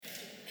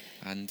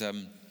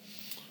And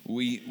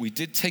we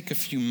did take a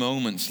few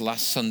moments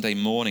last Sunday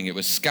morning. It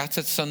was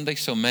Scattered Sunday,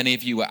 so many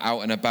of you were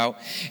out and about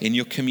in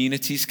your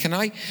communities. Can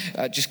I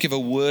just give a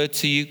word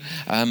to you?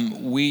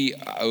 We,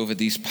 over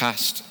these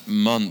past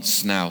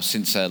months now,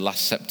 since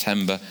last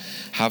September,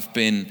 have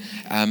been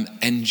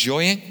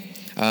enjoying,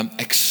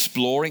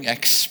 exploring,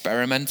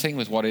 experimenting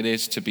with what it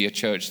is to be a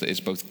church that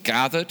is both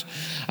gathered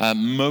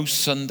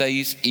most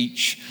Sundays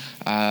each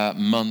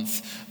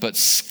month, but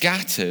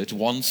scattered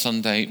one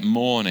Sunday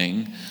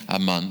morning a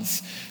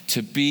month,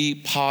 to be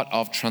part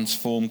of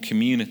transformed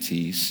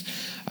communities,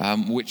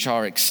 which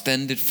are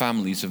extended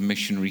families of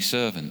missionary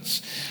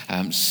servants,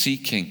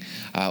 seeking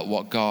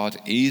what God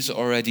is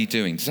already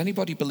doing. Does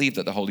anybody believe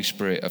that the Holy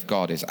Spirit of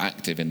God is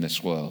active in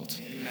this world?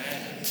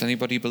 Amen. Does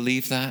anybody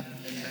believe that?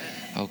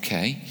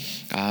 Okay.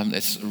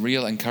 It's a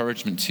real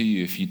encouragement to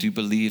you if you do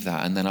believe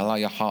that, and then allow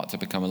your heart to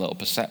become a little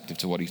perceptive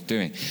to what he's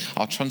doing.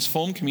 Our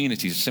transformed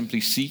communities are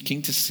simply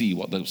seeking to see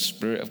what the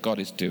Spirit of God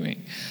is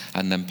doing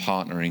and then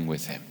partnering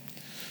with him.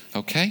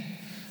 Okay?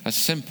 That's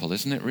simple,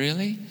 isn't it,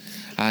 really?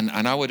 And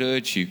I would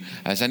urge you,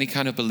 as any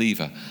kind of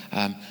believer,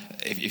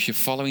 if you're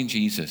following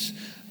Jesus,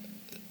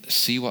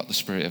 see what the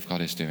Spirit of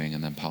God is doing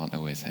and then partner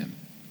with him.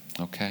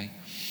 Okay?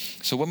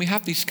 So when we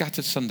have these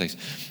Scattered Sundays,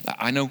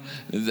 I know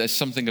there's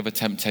something of a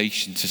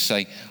temptation to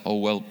say, oh,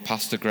 well,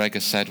 Pastor Greg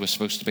has said we're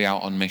supposed to be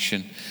out on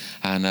mission,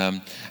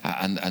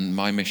 and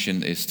my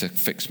mission is to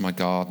fix my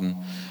garden,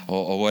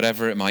 or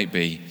whatever it might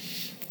be.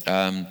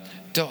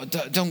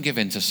 Don't give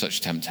in to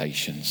such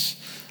temptations.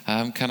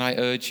 Can I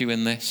urge you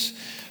in this?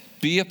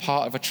 Be a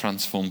part of a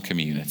transformed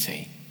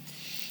community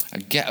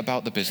and get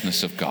about the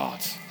business of God.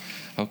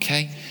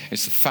 Okay?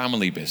 It's the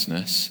family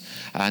business,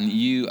 and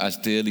you as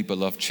dearly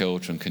beloved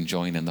children can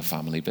join in the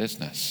family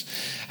business.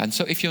 And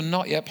so if you're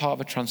not yet part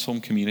of a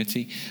transformed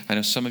community, I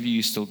know some of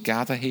you still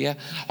gather here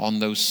on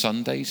those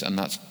Sundays, and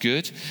that's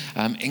good.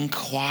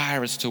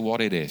 Inquire as to what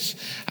it is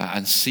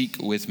and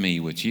seek with me,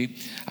 would you?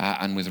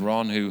 And with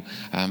Ron, who,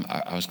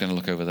 I was going to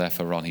look over there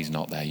for Ron. He's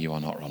not there. You are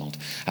not, Ronald.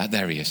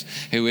 There he is,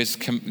 who is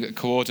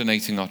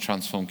coordinating our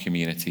transformed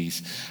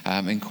communities.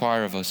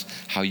 Inquire of us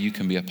how you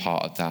can be a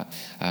part of that.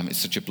 It's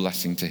such a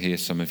blessing to hear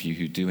some of you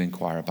who do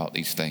inquire about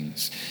these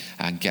things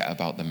and get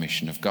about the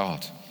mission of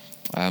God.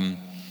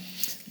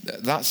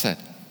 That said,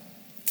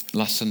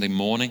 last Sunday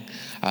morning,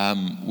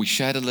 we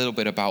shared a little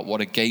bit about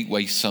what a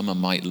Gateway Summer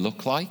might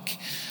look like.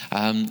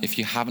 If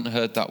you haven't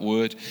heard that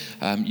word,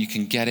 you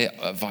can get it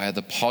via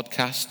the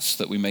podcasts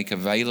that we make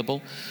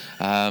available.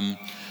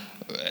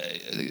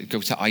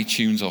 Go to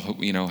iTunes,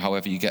 or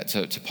however you get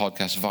to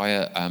podcasts,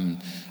 via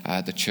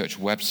the church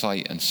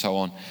website and so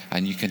on,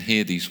 and you can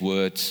hear these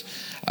words.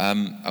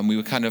 And we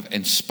were kind of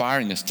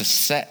inspiring us to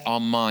set our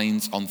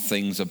minds on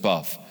things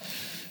above.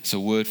 It's a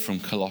word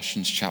from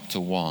Colossians chapter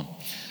 1.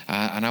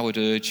 And I would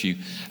urge you,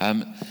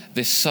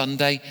 this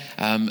Sunday,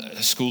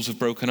 schools have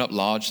broken up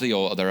largely,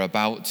 or they're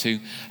about to.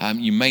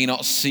 You may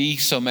not see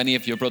so many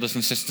of your brothers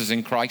and sisters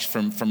in Christ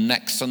from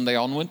next Sunday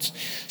onwards.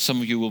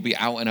 Some of you will be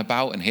out and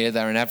about and here,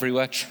 there, and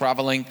everywhere,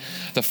 traveling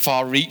the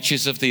far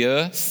reaches of the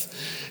earth.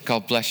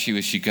 God bless you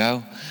as you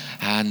go.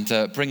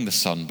 And bring the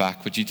sun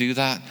back. Would you do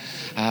that?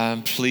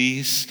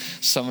 Please.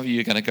 Some of you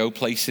are going to go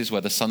places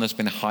where the sun has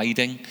been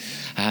hiding.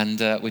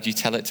 And would you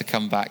tell it to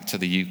come back to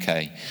the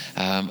UK,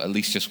 at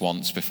least just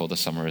once before the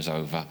summer is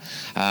over?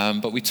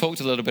 But we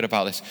talked a little bit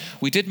about this.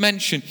 We did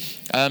mention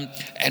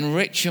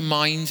enrich your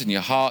minds and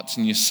your hearts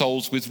and your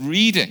souls with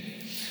reading.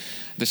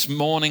 This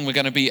morning we're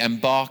going to be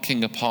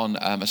embarking upon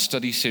a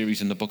study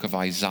series in the book of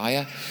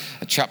Isaiah,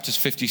 chapters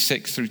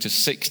 56 through to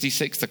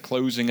 66, the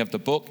closing of the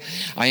book.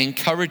 I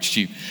encouraged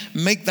you,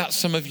 make that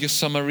some of your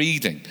summer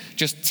reading.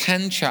 Just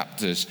 10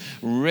 chapters,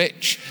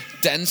 rich,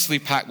 densely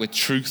packed with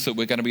truth that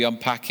we're going to be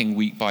unpacking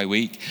week by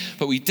week.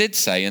 But we did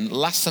say, and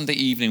last Sunday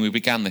evening we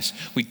began this,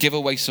 we give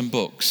away some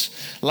books.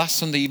 Last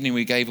Sunday evening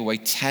we gave away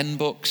 10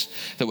 books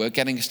that were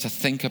getting us to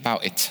think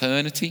about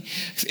eternity.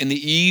 In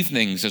the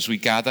evenings as we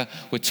gather,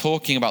 we're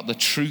talking about the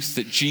truth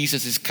that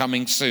Jesus is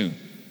coming soon.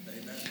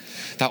 Amen.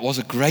 That was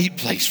a great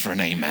place for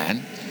an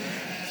amen.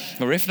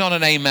 Or if not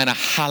an amen, a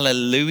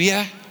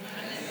hallelujah.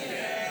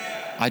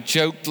 I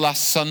joked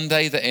last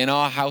Sunday that in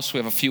our house we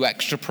have a few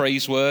extra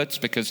praise words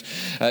because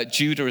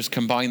Judah has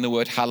combined the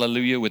word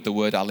hallelujah with the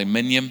word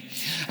aluminium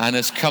and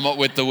has come up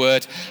with the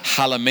word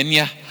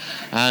halaminia.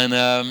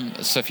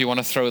 And so if you want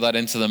to throw that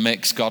into the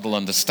mix, God will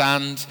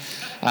understand.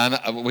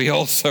 And we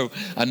also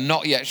are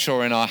not yet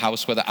sure in our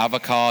house whether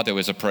avocado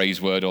is a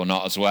praise word or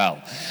not as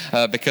well.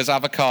 Because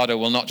avocado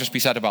will not just be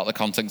said about the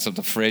contents of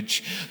the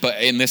fridge,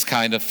 but in this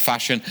kind of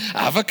fashion,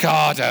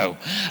 avocado.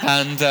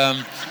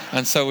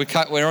 And so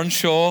we're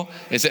unsure.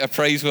 Is it a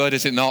praise word?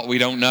 Is it not? We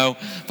don't know.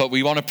 But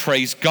we want to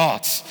praise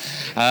God.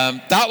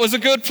 That was a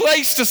good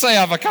place to say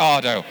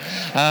avocado.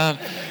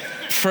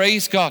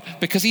 Praise God,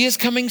 because he is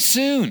coming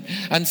soon.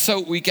 And so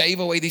we gave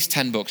away these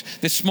 10 books.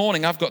 This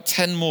morning, I've got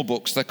 10 more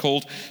books. They're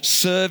called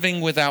Serving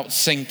Without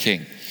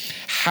Sinking,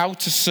 How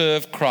to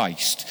Serve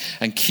Christ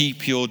and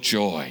Keep Your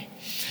Joy.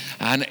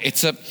 And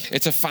it's a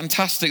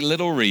fantastic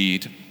little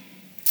read.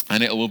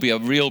 And it will be a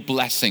real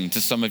blessing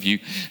to some of you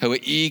who are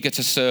eager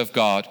to serve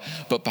God,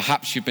 but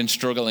perhaps you've been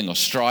struggling or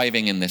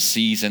striving in this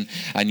season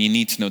and you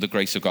need to know the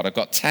grace of God. I've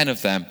got 10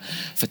 of them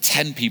for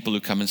 10 people who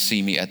come and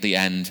see me at the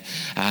end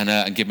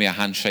and give me a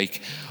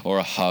handshake or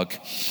a hug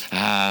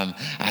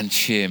and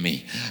cheer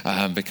me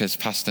because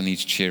Pastor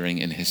needs cheering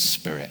in his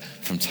spirit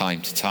from time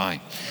to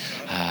time.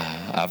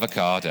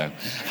 Avocado.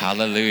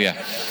 Hallelujah.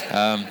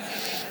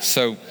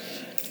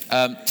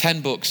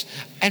 10 books.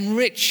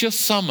 Enrich your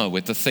summer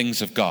with the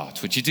things of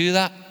God. Would you do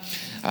that?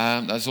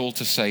 That's all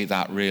to say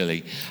that,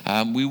 really.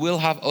 We will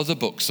have other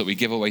books that we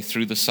give away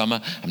through the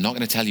summer. I'm not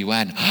going to tell you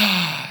when.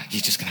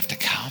 You're just going to have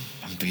to come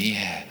and be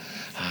here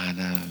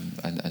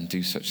and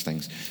do such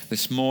things.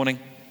 This morning,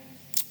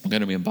 we're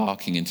going to be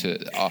embarking into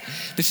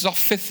this is our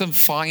 5th and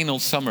final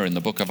summer in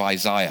the book of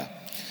Isaiah.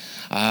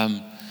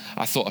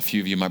 I thought a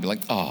few of you might be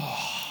like,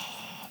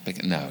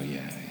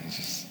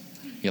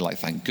 you're like,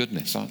 thank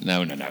goodness.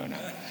 No.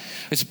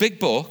 It's a big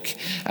book,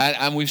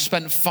 and we've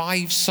spent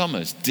 5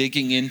 summers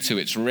digging into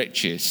its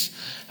riches.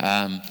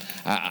 And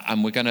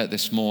we're going to,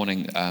 this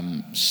morning,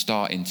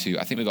 start into,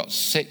 I think we've got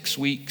 6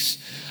 weeks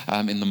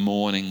in the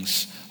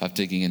mornings of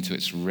digging into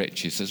its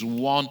riches. There's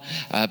one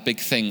big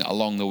thing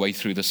along the way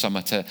through the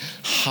summer to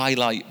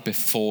highlight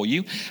before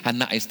you, and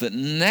that is that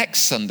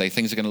next Sunday,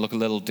 things are going to look a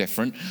little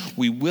different.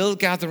 We will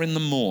gather in the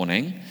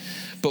morning,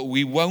 but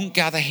we won't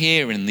gather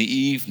here in the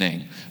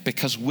evening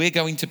because we're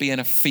going to be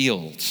in a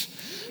field.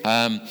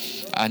 Some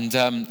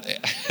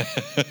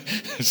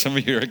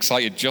of you are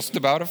excited just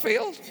about a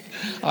field.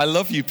 I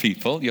love you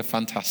people. You're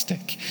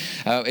fantastic.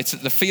 It's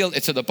at the field.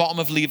 It's at the bottom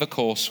of Lever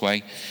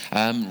Causeway,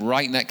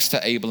 right next to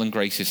Abel and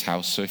Grace's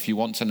house. So if you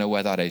want to know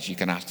where that is, you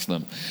can ask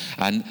them.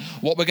 And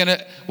what we're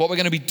gonna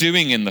be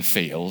doing in the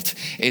field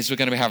is we're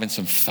gonna be having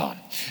some fun.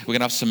 We're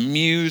gonna have some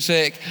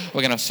music.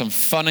 We're gonna have some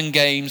fun and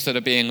games that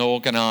are being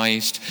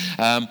organised.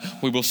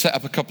 We will set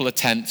up a couple of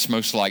tents,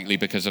 most likely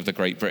because of the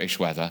great British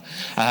weather.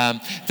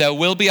 There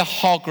will be a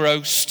hog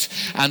roast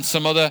and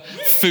some other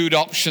food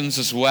options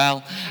as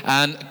well.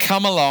 And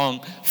come along,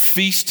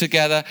 feast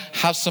together,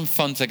 have some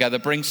fun together,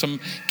 bring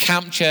some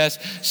camp chairs,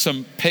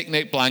 some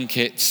picnic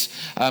blankets,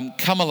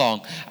 come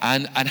along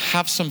and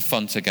have some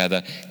fun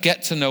together,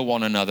 get to know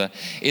one another.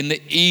 In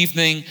the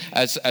evening,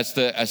 as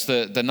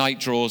the night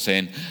draws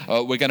in,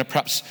 we're going to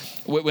perhaps,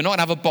 we're not going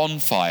to have a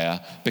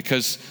bonfire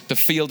because the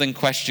field in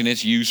question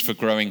is used for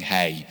growing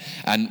hay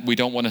and we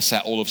don't want to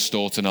set all of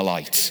Staunton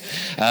alight.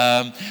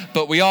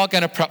 But we are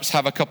going to perhaps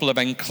have a couple of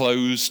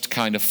enclosed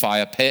kind of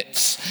fire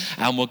pits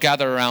and we'll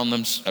gather around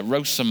them,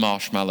 roast some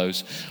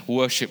marshmallows,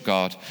 worship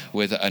God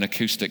with an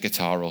acoustic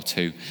guitar or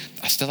two.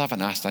 I still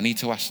haven't asked. I need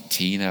to ask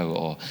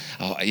Tino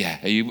are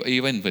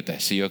you in with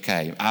this? Are you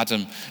okay?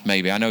 Adam,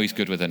 maybe. I know he's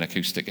good with an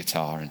acoustic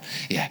guitar. And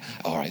yeah,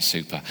 all right,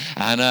 super.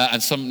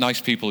 And some nice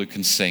people who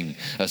can sing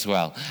as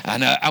well.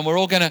 And we're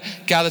all going to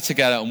gather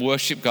together and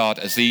worship God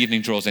as the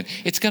evening draws in.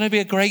 It's going to be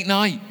a great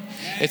night.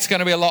 It's going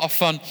to be a lot of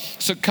fun.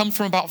 So come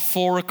from about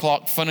 4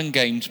 o'clock, fun and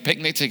games,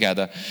 picnic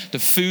together. The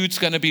food's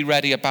going to be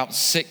ready about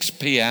 6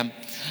 p.m.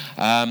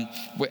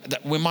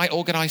 We might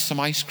organise some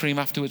ice cream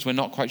afterwards. We're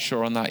not quite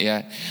sure on that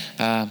yet.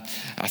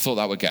 I thought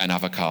that would get an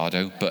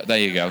avocado, but there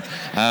you go.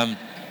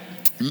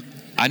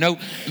 I know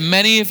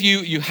many of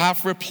you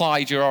have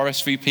replied your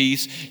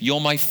RSVPs. You're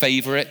my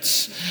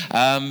favourites.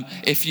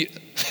 If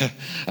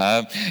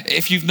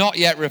you've not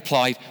yet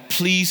replied,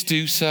 please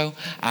do so.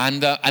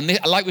 And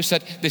like we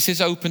said, this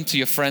is open to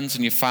your friends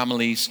and your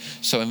families,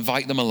 so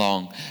invite them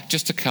along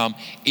just to come,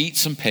 eat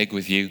some pig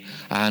with you,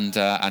 and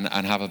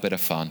have a bit of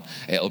fun.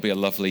 It'll be a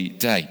lovely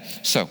day.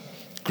 So,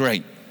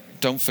 great.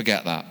 Don't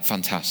forget that.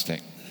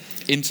 Fantastic.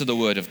 Into the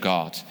Word of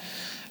God.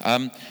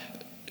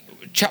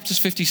 Chapters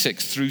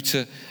 56 through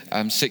to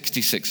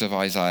 66 of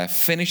Isaiah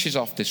finishes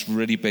off this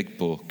really big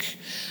book.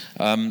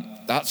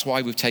 That's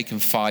why we've taken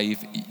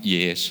 5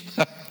 years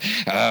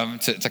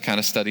to kind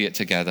of study it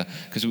together,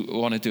 because we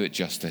want to do it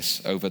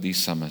justice over these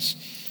summers.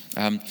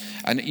 And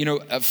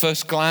at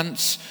first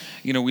glance,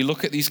 we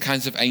look at these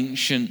kinds of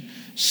ancient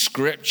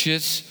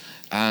scriptures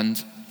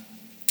and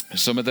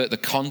some of the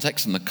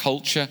context and the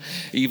culture,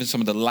 even some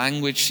of the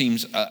language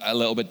seems a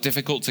little bit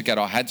difficult to get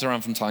our heads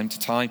around from time to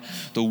time.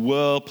 The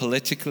world,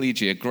 politically,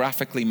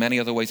 geographically,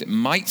 many other ways, it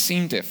might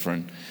seem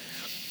different.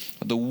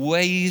 But the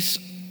ways,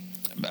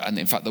 and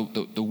in fact,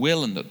 the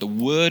will and the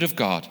word of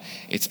God,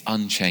 it's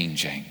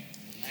unchanging.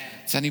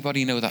 Does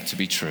anybody know that to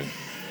be true?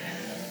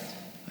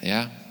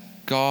 Yeah?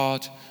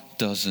 God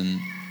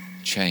doesn't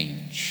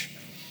change.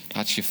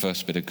 That's your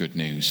first bit of good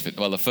news.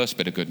 Well, the first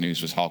bit of good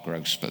news was hog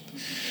roast, but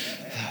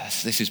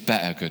this is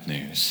better good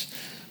news.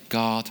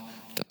 God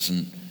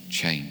doesn't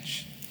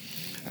change.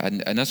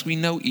 And as we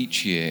know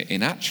each year,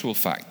 in actual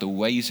fact, the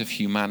ways of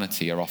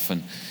humanity are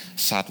often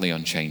sadly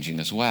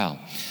unchanging as well.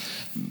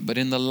 But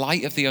in the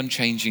light of the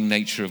unchanging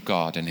nature of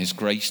God and his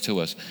grace to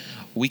us,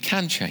 we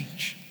can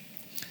change.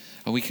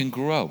 And we can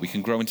grow. We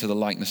can grow into the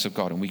likeness of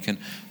God, and we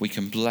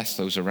can bless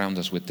those around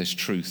us with this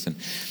truth.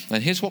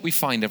 And here's what we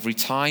find every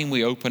time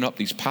we open up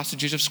these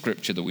passages of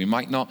Scripture that we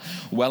might not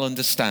well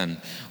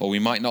understand or we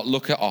might not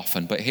look at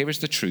often. But here is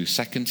the truth,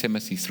 2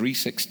 Timothy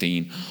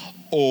 3:16,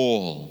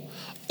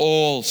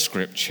 all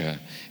Scripture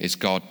is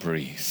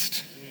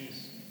God-breathed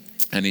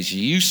and is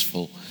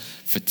useful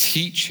for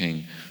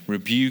teaching,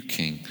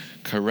 rebuking,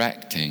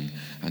 correcting,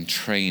 and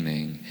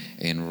training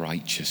in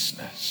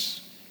righteousness.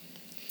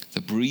 The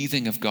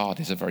breathing of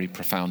God is a very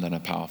profound and a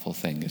powerful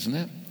thing, isn't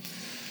it?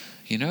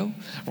 You know,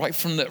 right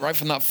from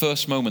that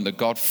first moment that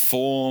God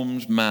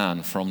formed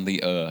man from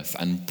the earth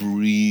and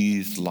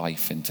breathed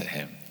life into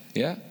him.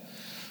 Yeah?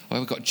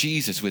 Well, we've got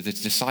Jesus with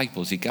his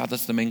disciples. He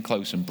gathers them in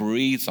close and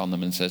breathes on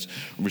them and says,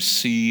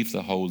 receive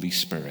the Holy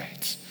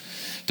Spirit.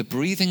 The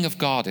breathing of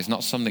God is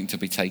not something to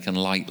be taken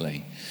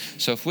lightly.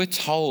 So if we're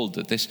told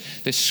that this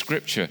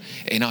scripture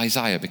in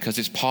Isaiah, because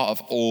it's part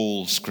of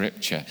all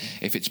scripture,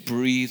 if it's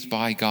breathed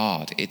by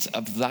God, it's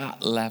of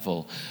that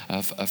level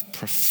of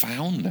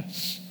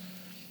profoundness.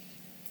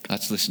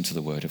 Let's listen to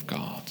the word of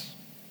God.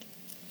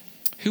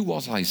 Who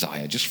was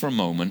Isaiah? Just for a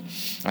moment.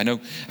 I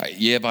know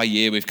year by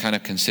year we've kind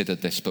of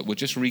considered this, but we'll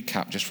just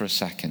recap just for a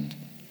second.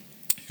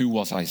 Who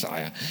was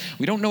Isaiah?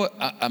 We don't know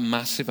a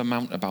massive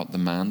amount about the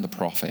man, the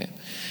prophet,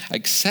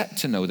 except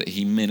to know that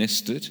he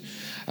ministered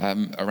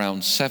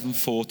around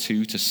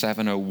 742 to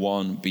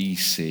 701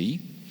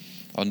 BC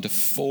under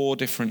 4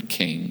 different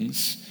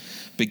kings,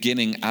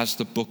 beginning as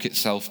the book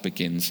itself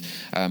begins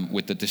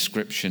with the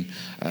description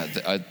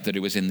that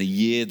it was in the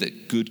year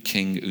that good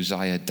King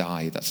Uzziah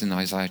died. That's in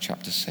Isaiah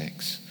chapter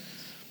 6.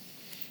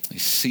 He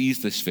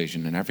sees this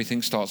vision and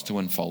everything starts to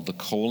unfold, the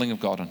calling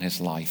of God on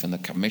his life and the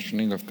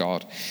commissioning of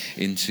God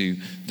into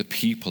the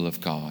people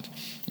of God.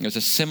 There's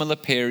a similar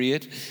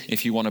period,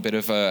 if you want a bit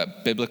of a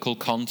biblical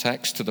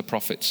context, to the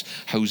prophets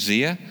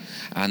Hosea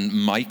and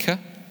Micah.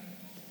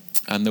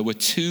 And there were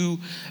 2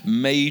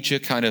 major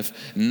kind of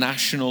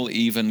national,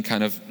 even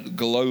kind of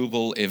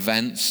global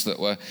events that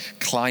were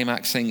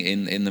climaxing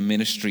in the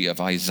ministry of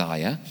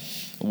Isaiah.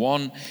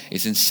 One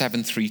is in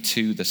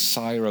 732, the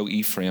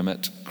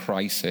Syro-Ephraimite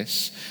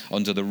crisis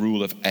under the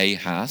rule of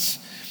Ahaz.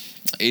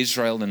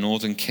 Israel, the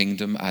northern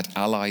kingdom, had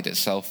allied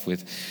itself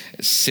with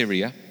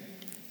Syria,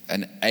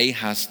 and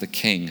Ahaz the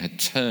king had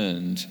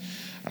turned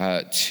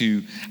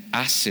to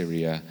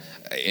Assyria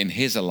in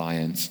his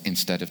alliance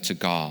instead of to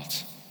God.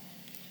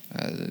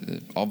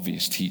 The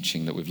obvious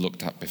teaching that we've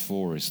looked at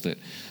before is that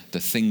the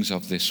things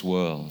of this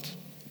world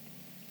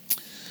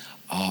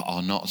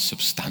are not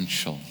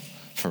substantial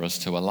for us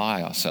to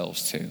ally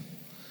ourselves to.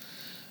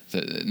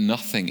 That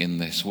nothing in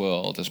this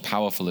world, as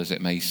powerful as it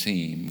may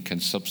seem,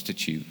 can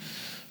substitute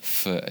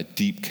for a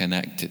deep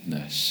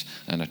connectedness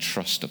and a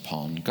trust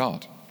upon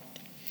God.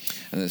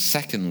 And then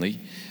secondly,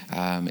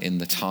 in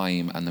the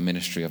time and the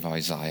ministry of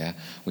Isaiah,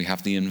 we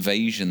have the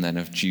invasion then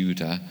of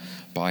Judah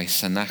by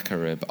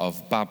Sennacherib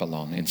of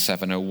Babylon in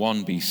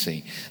 701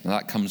 BC. Now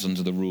that comes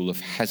under the rule of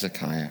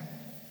Hezekiah.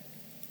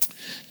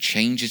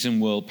 Changes in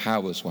world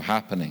powers were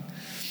happening.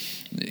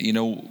 You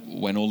know,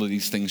 when all of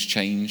these things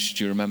change,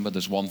 do you remember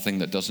there's one thing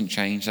that doesn't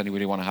change?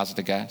 Anybody want to hazard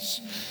a guess?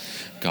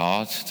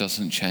 God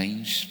doesn't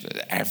change,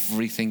 but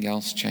everything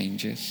else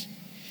changes.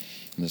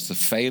 And there's the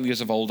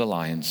failures of old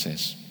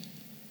alliances.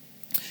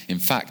 In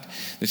fact,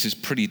 this is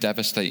pretty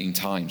devastating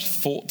times.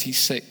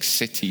 46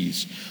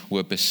 cities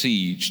were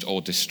besieged or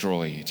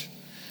destroyed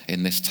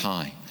in this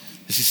time.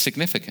 This is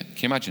significant.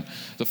 Can you imagine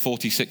the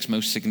 46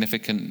 most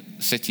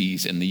significant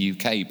cities in the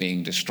UK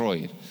being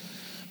destroyed?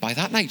 By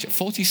that nature,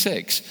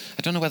 46,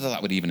 I don't know whether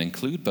that would even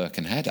include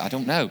Birkenhead. I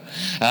don't know.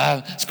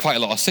 It's quite a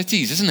lot of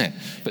cities, isn't it?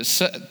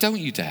 But don't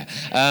you dare.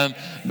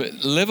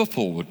 But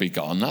Liverpool would be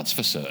gone, that's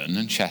for certain,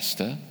 and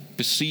Chester,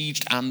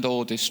 besieged and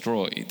or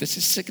destroyed. This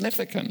is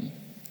significant.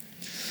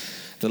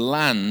 The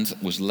land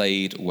was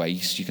laid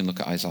waste. You can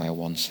look at Isaiah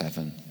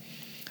 1:7.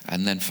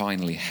 And then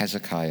finally,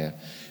 Hezekiah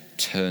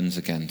turns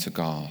again to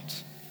God.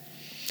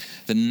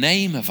 The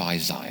name of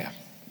Isaiah,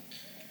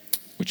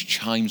 which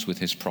chimes with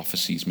his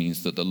prophecies,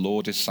 means that the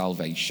Lord is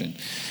salvation.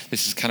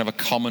 This is kind of a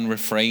common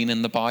refrain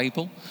in the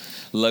Bible.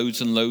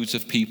 Loads and loads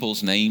of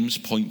people's names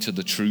point to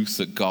the truth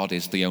that God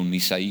is the only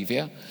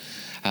Savior,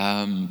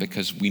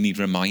 because we need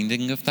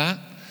reminding of that.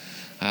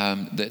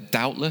 That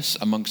doubtless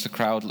amongst a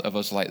crowd of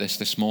us like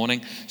this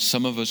morning,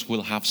 some of us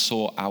will have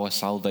sought our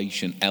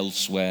salvation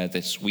elsewhere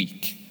this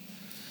week.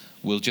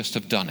 We'll just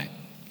have done it.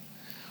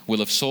 We'll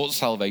have sought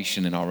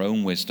salvation in our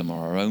own wisdom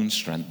or our own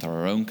strength or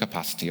our own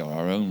capacity or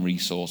our own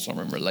resource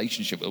or in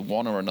relationship with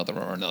one or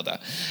another.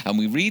 And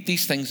we read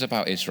these things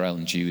about Israel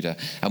and Judah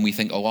and we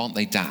think, oh, aren't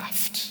they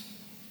daft?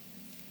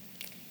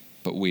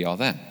 But we are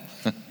them.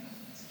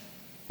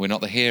 We're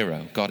not the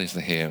hero. God is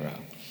the hero.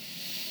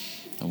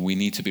 And we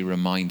need to be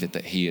reminded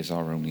that he is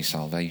our only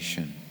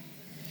salvation.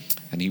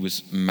 And he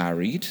was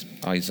married,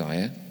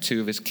 Isaiah,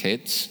 2 of his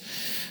kids,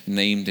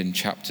 named in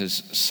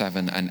chapters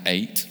 7 and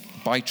 8.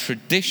 By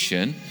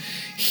tradition,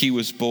 he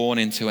was born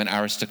into an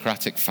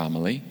aristocratic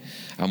family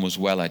and was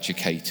well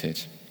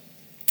educated.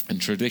 And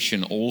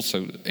tradition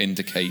also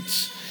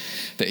indicates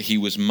that he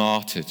was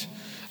martyred.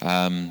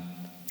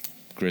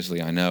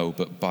 Grisly, I know,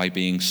 but by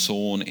being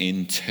sawn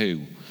in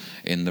two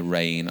in the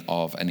reign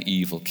of an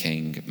evil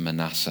king,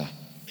 Manasseh.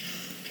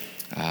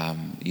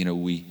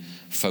 We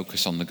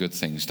focus on the good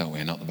things, don't we,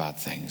 and not the bad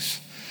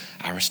things.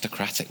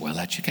 Aristocratic,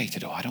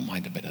 well-educated, I don't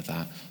mind a bit of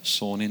that.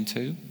 Sawn in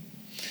two?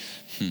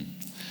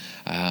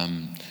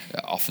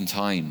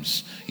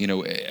 Oftentimes,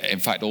 in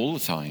fact, all the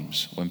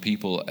times when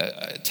people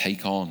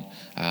take on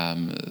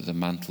the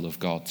mantle of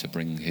God to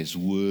bring his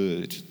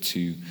word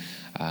to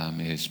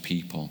his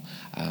people,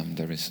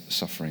 there is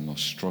suffering or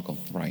struggle.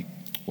 Right.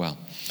 Well,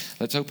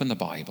 let's open the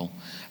Bible.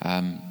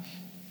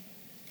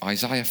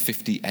 Isaiah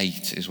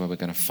 58 is where we're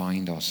going to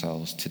find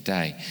ourselves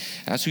today.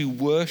 As we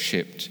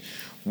worshipped,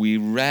 we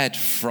read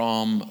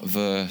from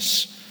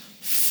verse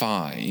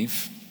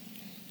 5.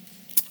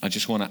 I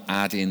just want to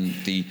add in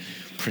the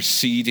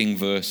preceding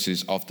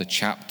verses of the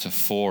chapter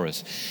for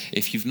us.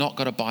 If you've not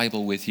got a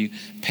Bible with you,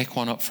 pick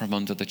one up from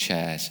under the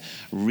chairs.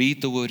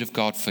 Read the Word of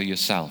God for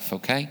yourself,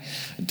 okay?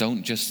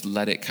 Don't just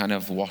let it kind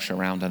of wash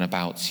around and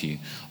about you.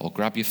 Or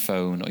grab your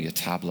phone or your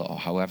tablet or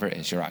however it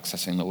is you're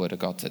accessing the Word of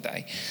God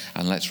today.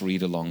 And let's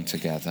read along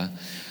together.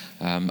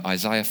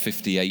 Isaiah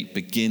 58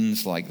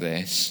 begins like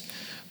this.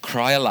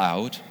 Cry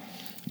aloud,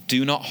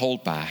 do not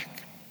hold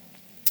back.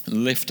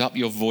 Lift up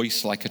your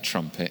voice like a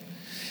trumpet.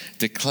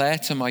 Declare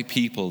to my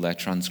people their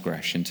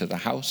transgression, to the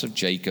house of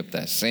Jacob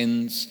their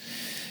sins.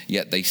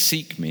 Yet they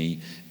seek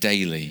me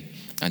daily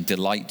and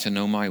delight to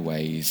know my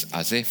ways,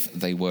 as if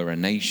they were a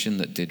nation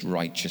that did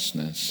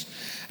righteousness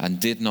and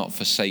did not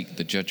forsake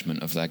the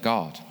judgment of their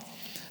God.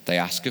 They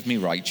ask of me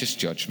righteous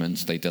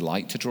judgments. They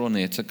delight to draw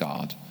near to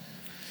God.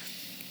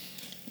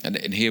 And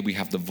here we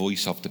have the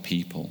voice of the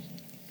people.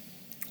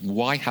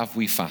 Why have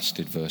we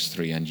fasted, verse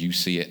 3, and you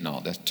see it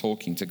not? They're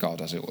talking to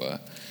God, as it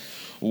were.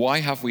 Why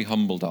have we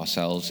humbled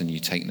ourselves and you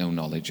take no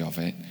knowledge of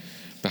it?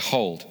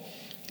 Behold,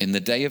 in the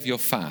day of your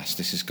fast,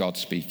 this is God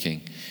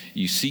speaking,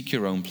 you seek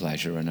your own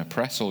pleasure and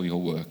oppress all your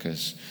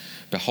workers.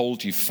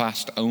 Behold, you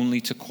fast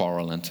only to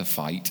quarrel and to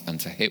fight and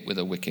to hit with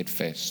a wicked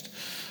fist.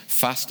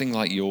 Fasting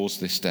like yours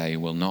this day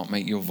will not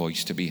make your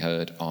voice to be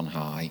heard on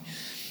high.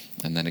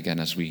 And then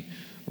again, as we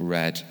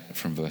read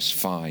from verse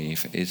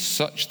 5, is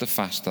such the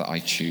fast that I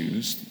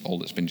choose, all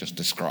that's been just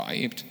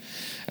described,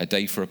 a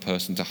day for a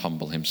person to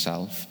humble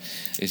himself?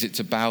 Is it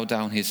to bow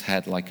down his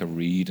head like a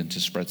reed and to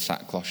spread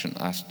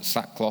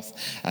sackcloth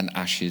and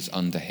ashes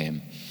under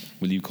him?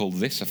 Will you call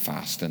this a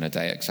fast and a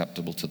day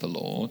acceptable to the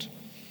Lord?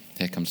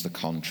 Here comes the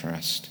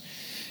contrast.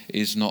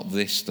 Is not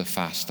this the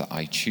fast that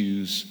I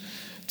choose?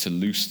 To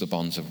loose the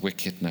bonds of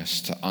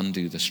wickedness, to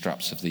undo the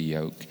straps of the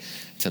yoke,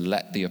 to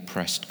let the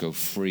oppressed go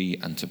free,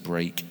 and to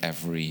break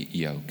every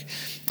yoke.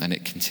 And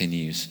it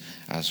continues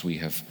as we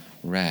have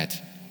read.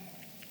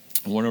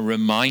 I want to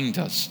remind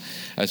us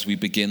as we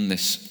begin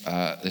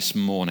this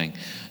morning,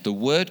 the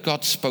word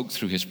God spoke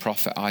through his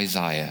prophet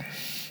Isaiah,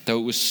 though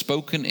it was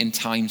spoken in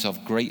times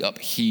of great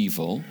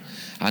upheaval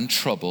and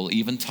trouble,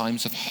 even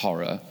times of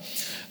horror,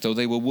 though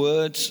they were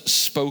words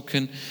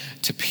spoken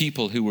to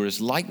people who were as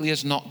likely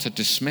as not to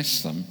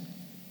dismiss them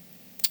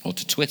or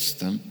to twist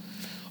them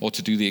or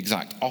to do the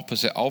exact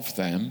opposite of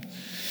them,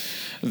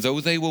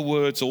 though they were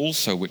words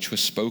also which were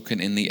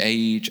spoken in the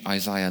age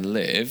Isaiah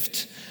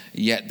lived,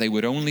 yet they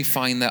would only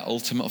find their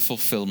ultimate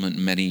fulfillment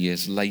many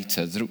years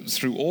later.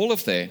 Through all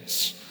of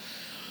this,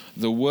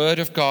 the word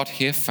of God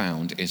here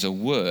found is a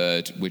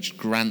word which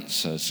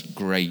grants us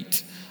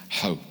great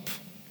hope.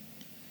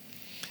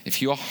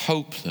 If you are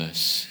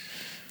hopeless,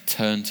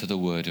 turn to the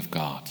word of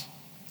God.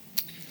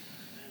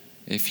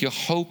 If you're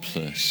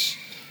hopeless,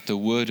 the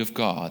word of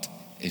God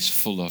is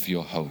full of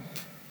your hope.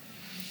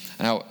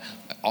 Now,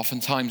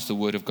 oftentimes the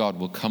word of God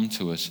will come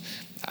to us,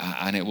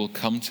 and it will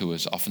come to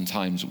us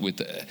oftentimes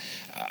with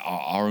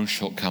our own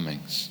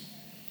shortcomings.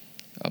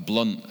 A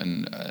blunt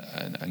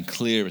and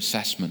clear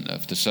assessment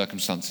of the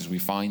circumstances we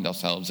find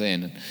ourselves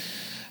in. And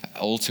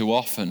all too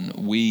often,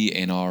 we,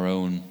 in our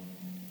own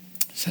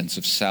sense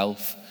of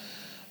self,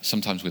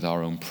 sometimes with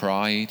our own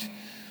pride,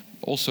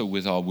 also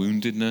with our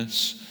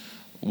woundedness,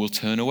 will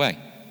turn away.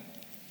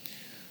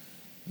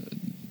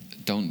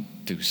 Don't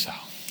do so.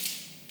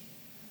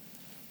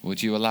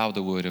 Would you allow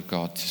the word of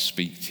God to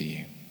speak to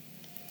you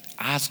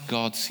as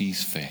God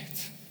sees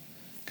fit?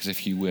 Because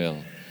if you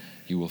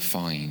will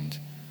find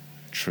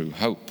true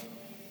hope.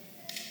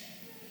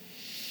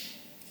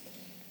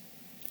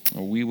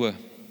 We were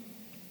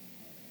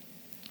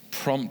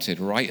prompted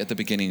right at the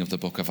beginning of the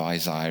book of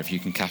Isaiah, if you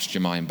can cast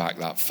your mind back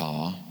that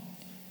far,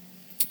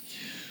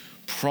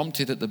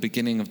 prompted at the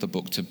beginning of the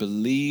book to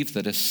believe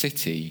that a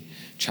city,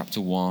 chapter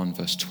 1,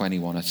 verse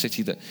 21, a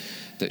city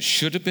that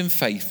should have been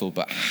faithful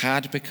but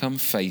had become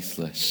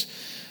faithless.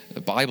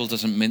 The Bible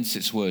doesn't mince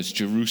its words.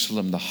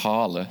 Jerusalem, the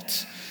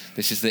harlot.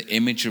 This is the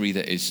imagery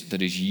that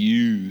is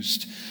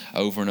used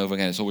over and over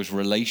again. It's always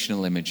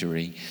relational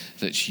imagery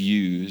that's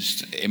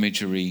used,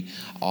 imagery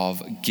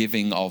of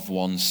giving of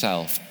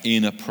oneself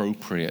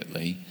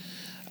inappropriately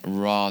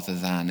rather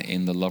than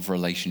in the love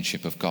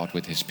relationship of God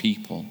with his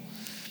people.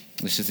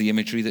 This is the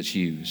imagery that's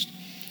used.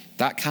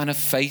 That kind of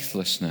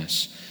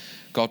faithlessness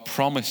God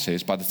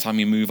promises, by the time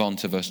you move on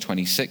to verse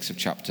 26 of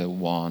chapter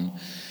 1,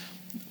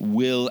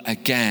 will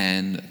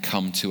again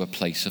come to a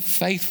place of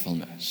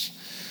faithfulness.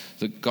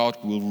 That God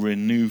will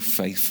renew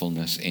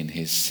faithfulness in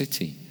his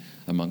city,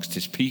 amongst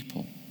his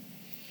people.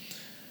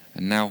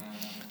 And now,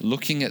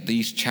 looking at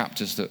these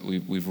chapters that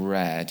we've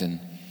read,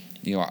 and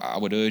I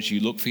would urge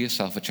you, look for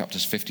yourself at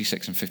chapters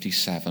 56 and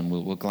 57.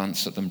 We'll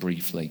glance at them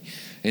briefly.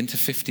 Into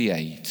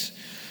 58,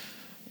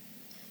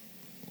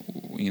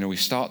 we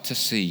start to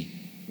see,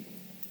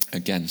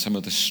 again, some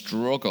of the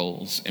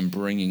struggles in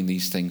bringing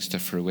these things to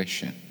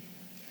fruition.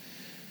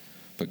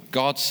 But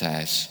God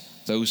says,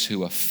 those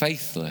who are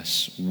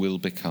faithless will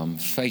become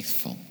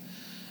faithful.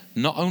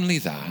 Not only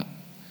that,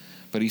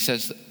 but he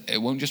says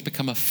it won't just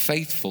become a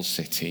faithful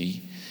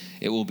city,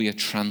 it will be a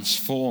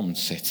transformed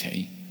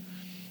city.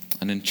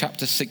 And in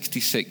chapter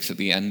 66, at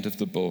the end of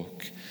the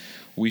book,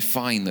 we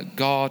find that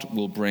God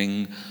will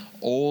bring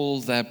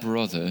all their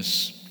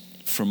brothers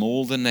from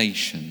all the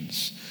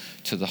nations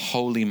to the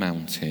holy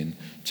mountain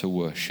to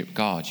worship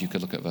God. You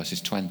could look at verses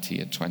 20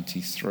 and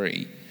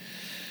 23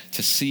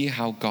 to see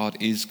how God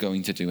is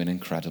going to do an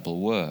incredible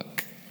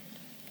work.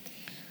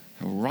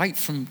 Right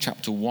from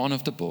chapter 1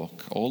 of the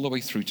book, all the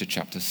way through to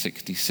chapter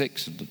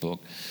 66 of the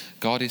book,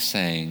 God is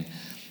saying,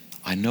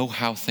 I know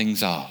how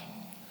things are.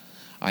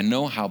 I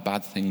know how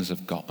bad things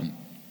have gotten.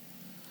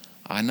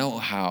 I know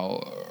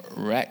how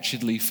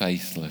wretchedly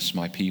faithless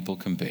my people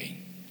can be.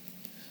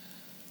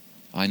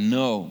 I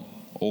know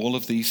all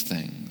of these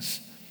things,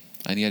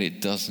 and yet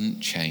it doesn't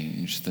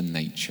change the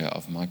nature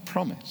of my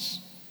promise,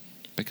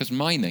 because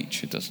my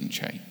nature doesn't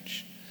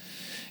change.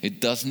 It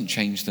doesn't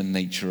change the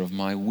nature of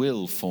my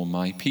will for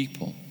my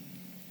people,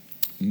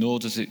 nor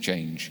does it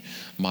change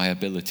my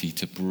ability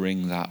to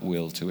bring that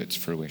will to its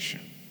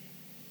fruition.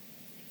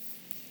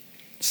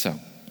 So,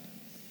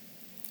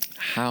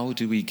 how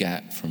do we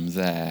get from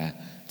there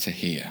to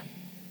here?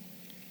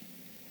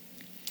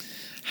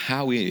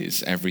 How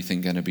is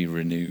everything going to be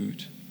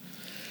renewed?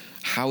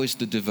 How is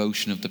the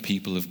devotion of the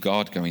people of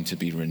God going to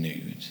be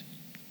renewed?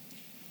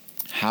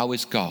 How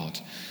is God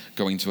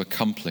going to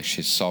accomplish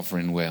his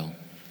sovereign will?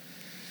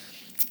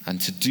 And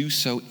to do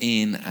so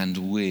in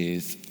and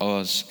with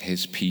us,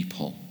 his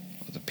people,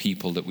 the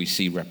people that we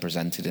see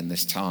represented in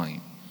this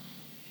time.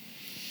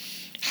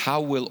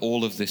 How will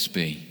all of this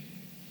be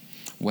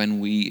when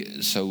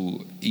we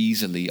so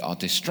easily are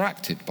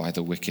distracted by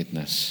the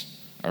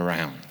wickedness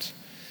around?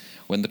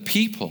 When the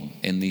people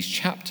in these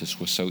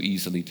chapters were so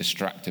easily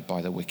distracted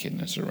by the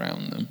wickedness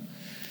around them,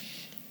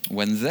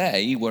 when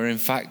they were in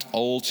fact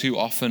all too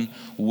often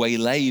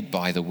waylaid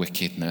by the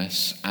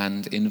wickedness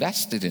and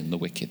invested in the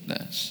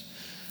wickedness,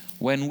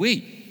 when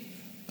we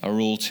are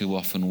all too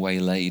often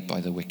waylaid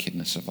by the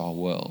wickedness of our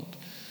world,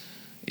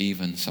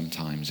 even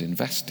sometimes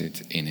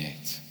invested in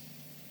it.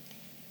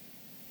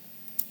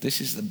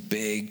 This is the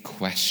big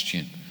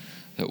question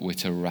that we're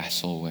to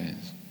wrestle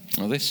with.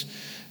 Now, this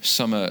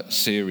summer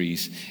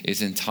series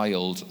is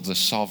entitled The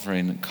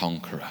Sovereign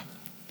Conqueror,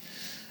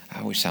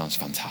 which sounds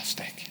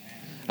fantastic.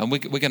 And we're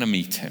going to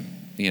meet him,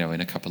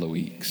 in a couple of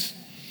weeks.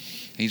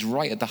 He's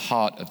right at the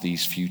heart of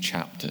these few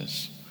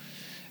chapters.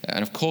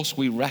 And of course,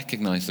 we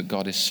recognize that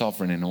God is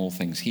sovereign in all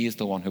things. He is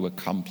the one who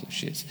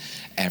accomplishes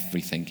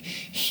everything.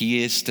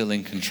 He is still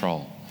in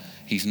control.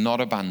 He's not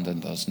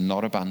abandoned us,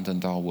 not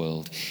abandoned our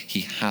world.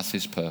 He has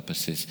his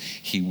purposes.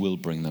 He will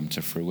bring them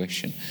to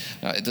fruition.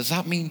 Now, does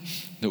that mean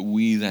that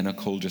we then are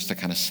called just to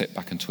kind of sit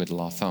back and twiddle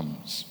our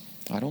thumbs?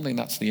 I don't think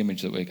that's the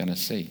image that we're going to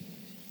see.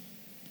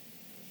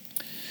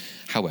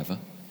 However,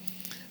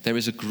 there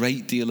is a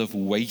great deal of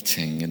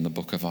waiting in the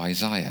book of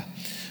Isaiah.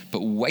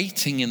 But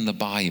waiting in the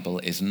Bible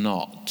is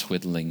not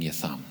twiddling your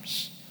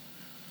thumbs.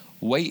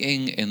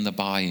 Waiting in the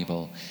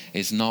Bible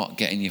is not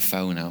getting your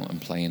phone out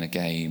and playing a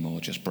game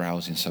or just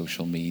browsing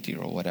social media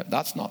or whatever.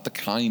 That's not the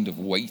kind of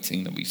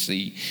waiting that we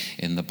see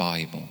in the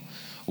Bible.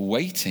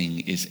 Waiting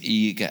is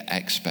eager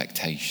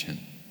expectation.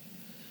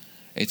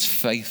 It's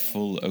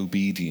faithful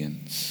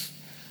obedience.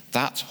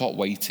 That's what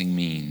waiting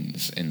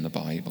means in the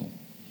Bible.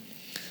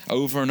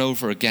 Over and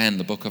over again,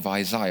 the book of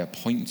Isaiah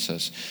points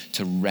us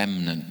to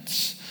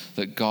remnants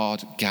that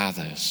God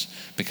gathers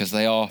because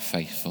they are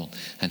faithful,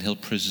 and he'll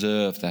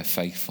preserve their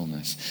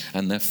faithfulness,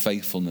 and their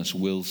faithfulness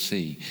will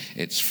see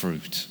its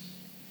fruit.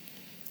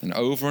 And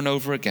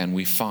over again,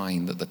 we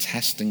find that the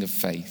testing of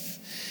faith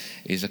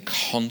is a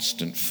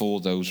constant for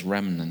those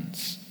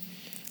remnants,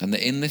 and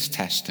that in this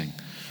testing,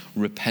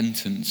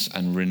 repentance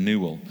and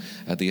renewal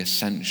are the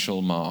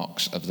essential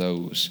marks of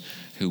those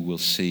who will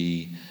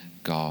see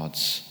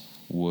God's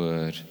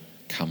word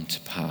come to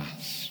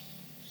pass.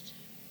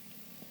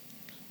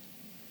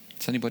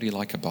 Does anybody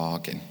like a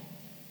bargain?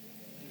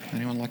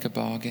 Anyone like a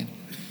bargain?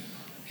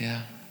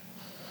 Yeah.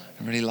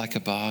 I really like a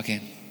bargain.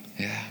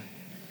 Yeah.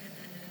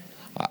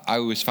 I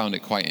always found it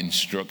quite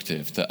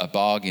instructive that a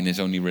bargain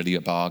is only really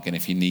a bargain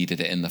if you needed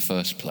it in the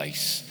first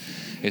place.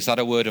 Is that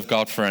a word of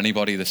God for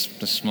anybody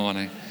this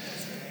morning?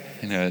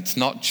 It's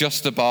not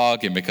just a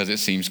bargain because it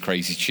seems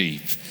crazy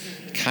cheap.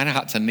 You kind of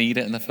had to need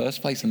it in the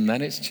first place and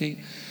then it's cheap.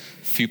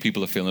 A few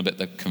people are feeling a bit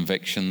the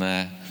conviction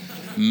there.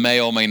 May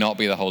or may not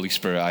be the Holy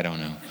Spirit, I don't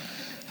know.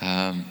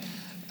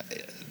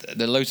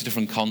 There are loads of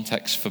different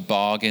contexts for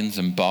bargains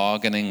and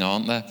bargaining,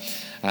 aren't there?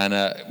 And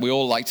we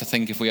all like to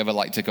think if we ever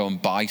like to go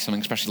and buy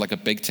something, especially like a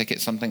big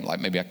ticket something, like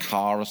maybe a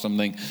car or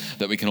something,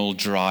 that we can all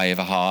drive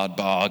a hard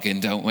bargain,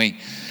 don't we?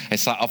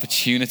 It's that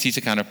opportunity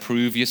to kind of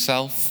prove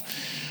yourself.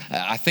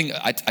 I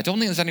don't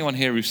think there's anyone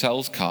here who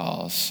sells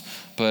cars,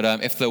 but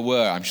if there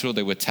were, I'm sure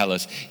they would tell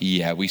us,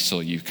 yeah, we saw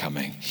you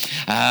coming.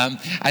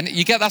 And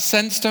you get that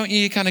sense, don't you?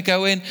 You kind of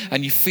go in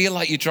and you feel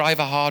like you drive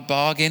a hard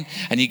bargain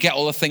and you get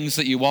all the things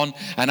that you want,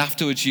 and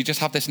afterwards you just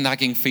have this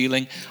nagging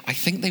feeling, I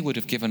think they would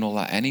have given all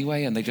that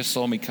anyway, and they just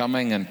saw me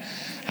coming, and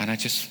I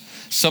just...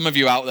 Some of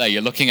you out there,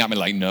 you're looking at me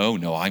like, no,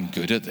 I'm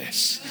good at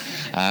this.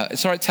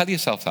 It's all right, tell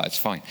yourself that, it's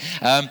fine.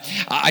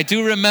 I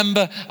do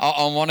remember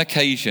on one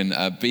occasion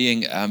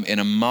being in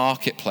a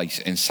marketplace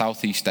in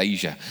Southeast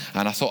Asia,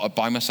 and I thought I'd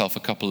buy myself a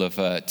couple of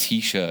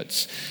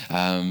T-shirts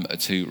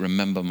to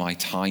remember my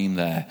time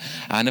there.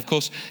 And of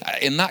course,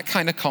 in that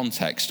kind of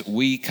context,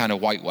 we kind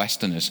of white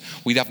Westerners,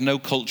 we'd have no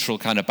cultural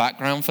kind of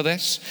background for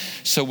this,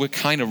 so we're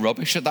kind of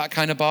rubbish at that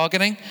kind of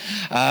bargaining.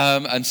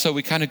 And so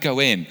we kind of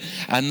go in,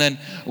 and then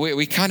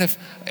we kind of,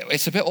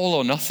 it's a bit all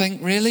or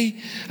nothing,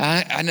 really.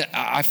 And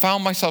I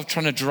found myself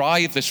trying to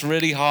drive this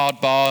really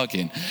hard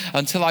bargain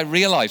until I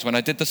realized when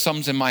I did the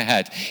sums in my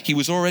head, he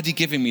was already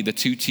giving me the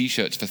 2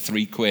 T-shirts for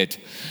 £3.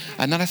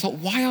 And then I thought,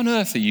 why on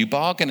earth are you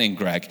bargaining,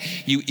 Greg?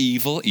 You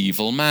evil,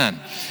 evil man.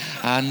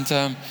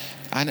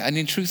 And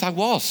in truth, I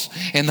was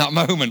in that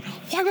moment.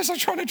 Why was I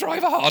trying to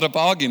drive a harder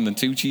bargain than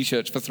 2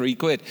 T-shirts for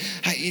 £3?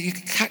 You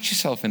catch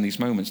yourself in these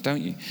moments,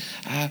 don't you?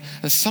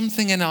 There's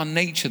something in our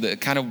nature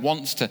that kind of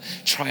wants to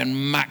try and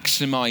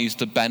maximize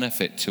the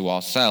benefit to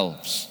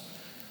ourselves.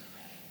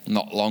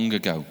 Not long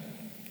ago,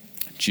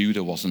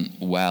 Judah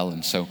wasn't well,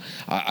 and so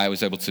I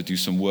was able to do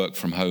some work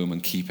from home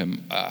and keep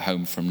him at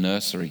home from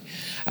nursery.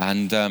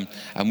 And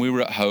we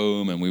were at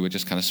home, and we were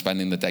just kind of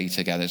spending the day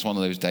together. It's one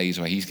of those days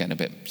where he's getting a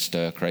bit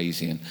stir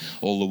crazy, and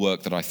all the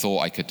work that I thought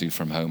I could do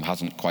from home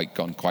hasn't quite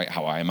gone quite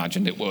how I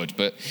imagined it would.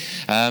 But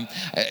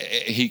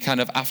he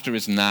kind of, after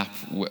his nap,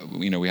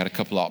 we had a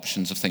couple of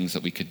options of things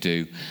that we could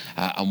do,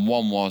 and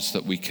one was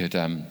that we could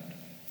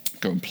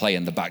go and play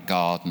in the back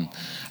garden,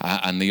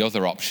 and the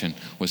other option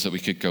was that we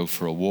could go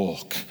for a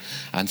walk.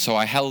 And so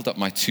I held up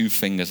my 2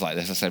 fingers like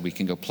this. I said, we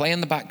can go play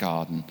in the back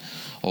garden,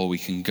 or we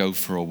can go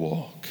for a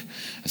walk.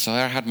 And so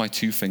I had my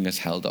 2 fingers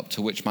held up,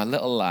 to which my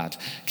little lad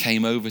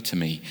came over to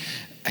me,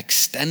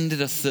 extended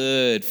a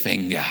 3rd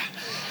finger,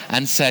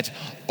 and said,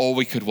 or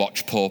we could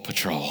watch Paw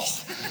Patrol.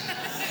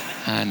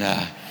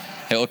 And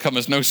it'll come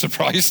as no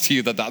surprise to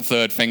you that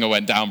 3rd finger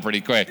went down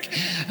pretty quick.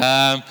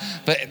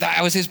 But that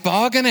was his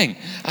bargaining,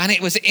 and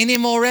it was in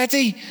him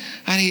already.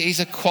 And he's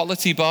a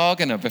quality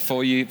bargainer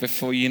before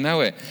you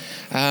know it.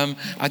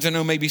 I don't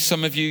know, maybe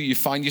some of you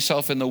find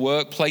yourself in the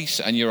workplace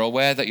and you're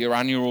aware that your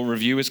annual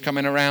review is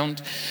coming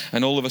around,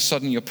 and all of a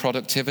sudden your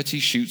productivity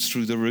shoots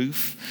through the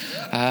roof.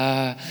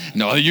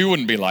 No, you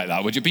wouldn't be like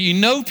that, would you? But you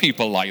know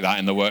people like that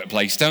in the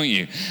workplace, don't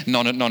you?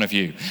 None of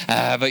you.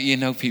 But you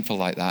know people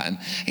like that. And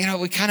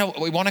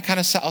we want to kind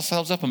of set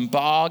ourselves up and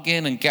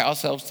bargain and get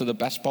ourselves to the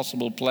best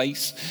possible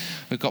place.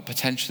 We've got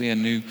potentially a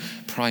new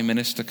prime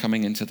minister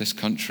coming into this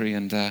country,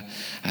 and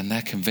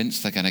they're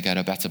convinced they're going to get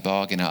a better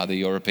bargain out of the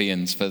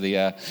Europeans for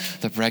the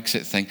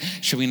Brexit thing.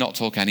 Should we not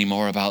talk any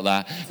more about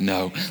that?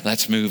 No,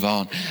 let's move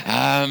on.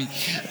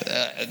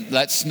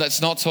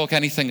 Let's not talk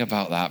anything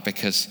about that,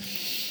 because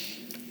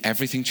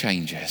everything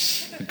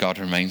changes. God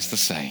remains the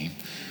same.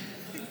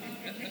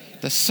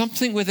 There's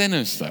something within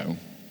us, though,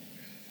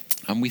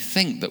 and we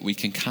think that we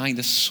can kind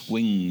of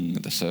swing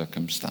the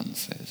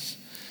circumstances,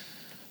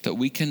 that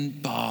we can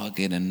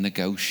bargain and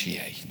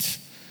negotiate,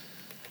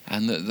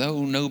 and that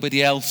though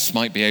nobody else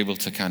might be able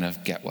to kind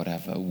of get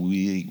whatever,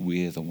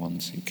 we're the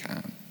ones who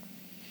can.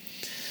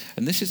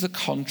 And this is the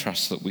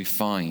contrast that we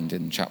find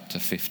in chapter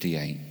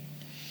 58,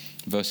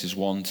 verses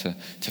 1 to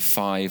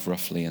 5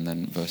 roughly, and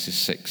then verses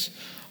 6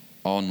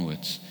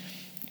 onwards.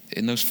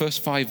 In those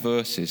first 5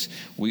 verses,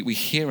 we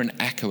hear an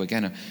echo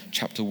again of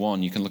chapter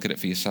 1. You can look at it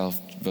for yourself,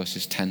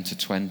 verses 10 to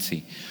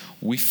 20.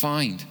 We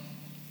find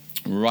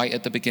right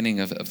at the beginning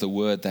of the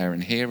word there,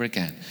 and here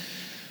again,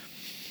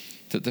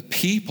 that the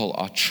people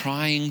are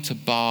trying to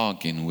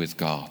bargain with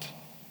God.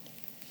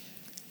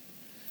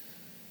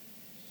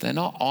 They're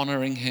not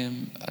honoring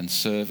him and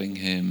serving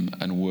him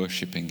and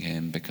worshiping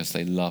him because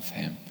they love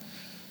him,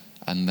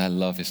 and their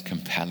love is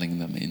compelling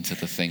them into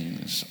the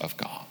things of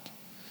God.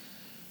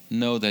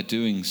 No, they're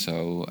doing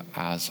so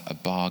as a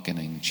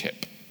bargaining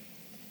chip.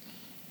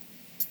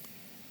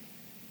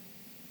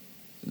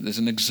 There's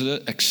an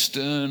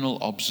external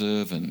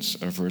observance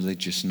of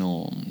religious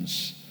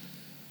norms,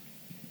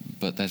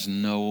 but there's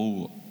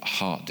no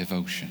heart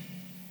devotion.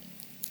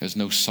 There's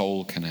no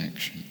soul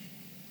connection.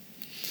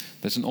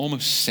 There's an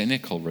almost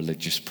cynical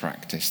religious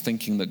practice,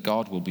 thinking that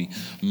God will be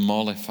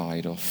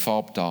mollified or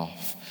fobbed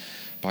off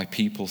by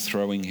people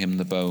throwing him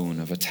the bone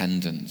of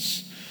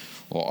attendance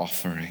or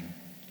offering.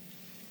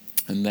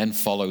 And then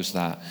follows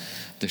that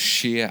the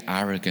sheer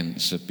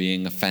arrogance of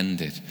being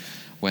offended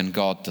when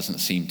God doesn't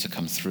seem to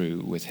come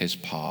through with his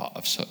part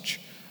of such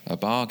a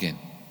bargain.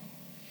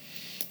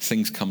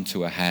 Things come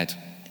to a head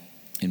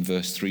in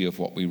verse 3 of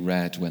what we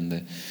read, when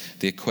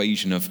the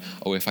equation of,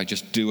 if I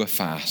just do a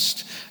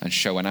fast and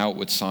show an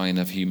outward sign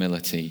of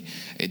humility,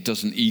 it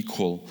doesn't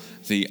equal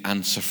the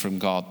answer from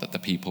God that the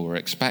people were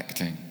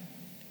expecting.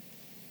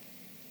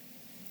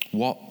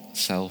 What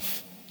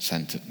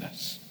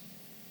self-centeredness,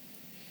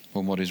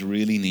 when what is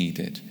really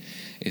needed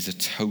is a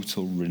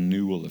total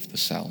renewal of the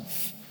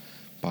self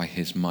by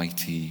his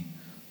mighty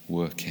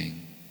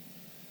working.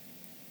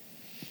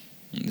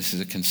 This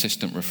is a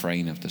consistent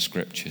refrain of the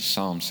scriptures.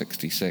 Psalm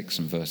 66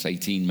 and verse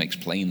 18 makes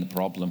plain the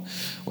problem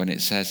when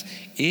it says,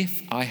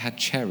 "If I had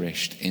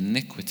cherished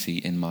iniquity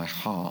in my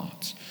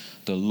heart,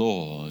 the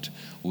Lord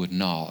would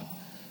not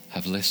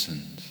have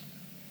listened."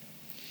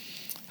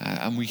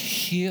 And we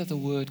hear the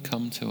word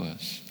come to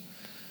us.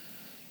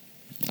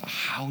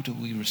 How do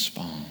we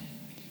respond?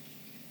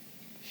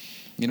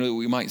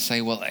 We might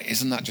say, well,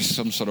 isn't that just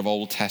some sort of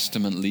Old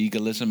Testament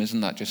legalism?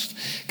 Isn't that just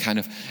kind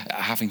of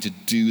having to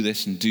do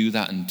this and do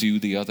that and do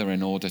the other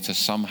in order to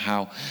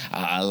somehow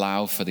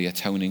allow for the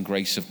atoning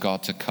grace of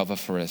God to cover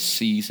for a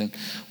season?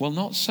 Well,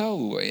 not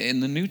so.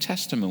 In the New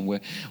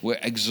Testament, we're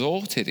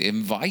exhorted,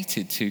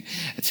 invited to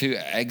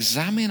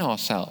examine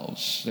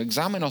ourselves.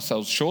 Examine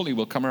ourselves. Surely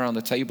we'll come around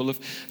the table of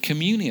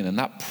communion, and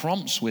that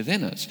prompts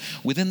within us,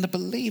 within the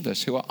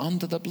believers who are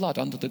under the blood,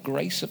 under the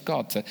grace of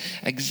God, to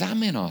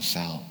examine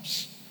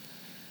ourselves.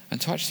 And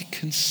to actually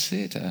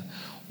consider,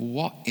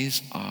 what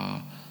is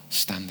our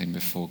standing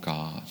before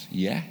God?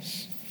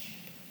 Yes,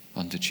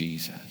 under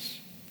Jesus.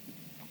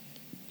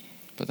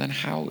 But then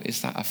how is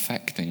that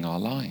affecting our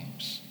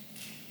lives?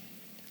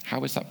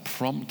 How is that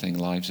prompting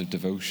lives of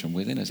devotion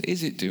within us?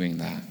 Is it doing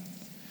that?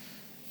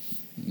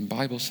 The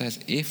Bible says,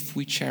 if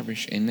we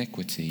cherish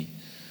iniquity,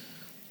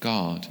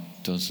 God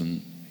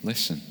doesn't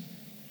listen.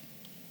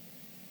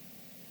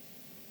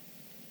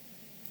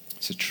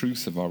 It's a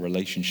truth of our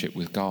relationship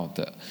with God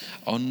that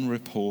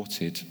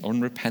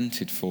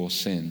unrepented for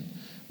sin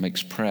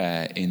makes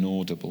prayer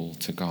inaudible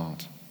to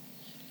God.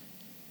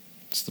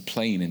 It's the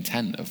plain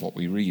intent of what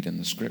we read in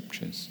the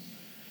scriptures.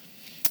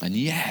 And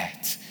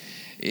yet,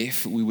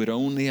 if we would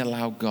only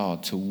allow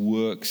God to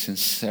work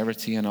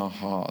sincerity in our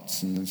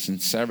hearts and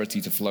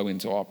sincerity to flow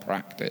into our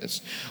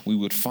practice, we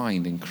would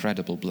find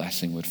incredible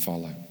blessing would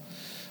follow.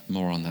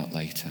 More on that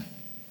later.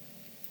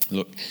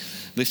 Look,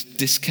 this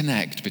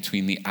disconnect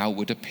between the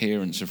outward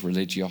appearance of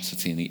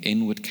religiosity and the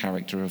inward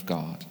character of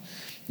God,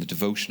 the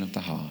devotion of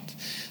the heart,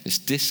 this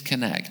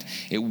disconnect,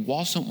 it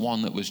wasn't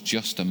one that was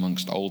just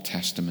amongst Old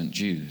Testament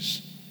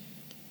Jews.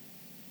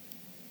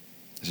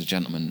 There's a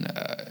gentleman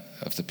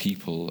of the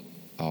people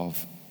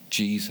of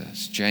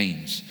Jesus,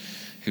 James,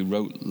 who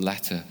wrote a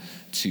letter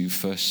to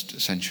first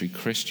century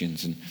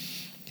Christians, and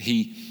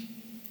he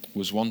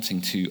was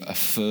wanting to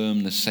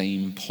affirm the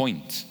same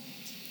point.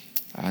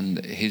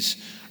 And his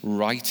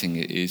writing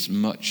is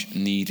much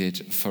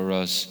needed for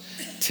us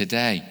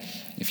today.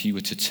 If you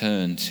were to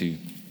turn to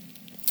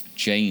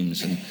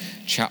James and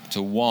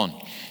chapter 1,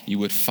 you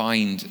would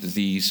find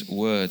these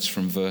words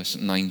from verse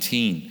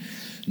 19.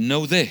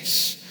 "Know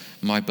this,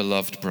 my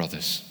beloved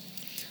brothers,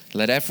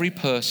 let every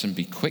person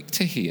be quick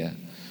to hear,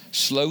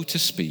 slow to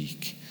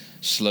speak,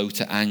 slow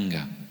to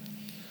anger.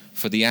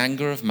 For the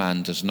anger of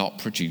man does not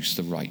produce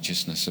the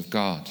righteousness of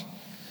God.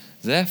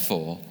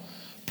 Therefore,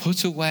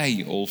 put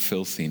away all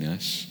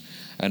filthiness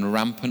and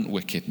rampant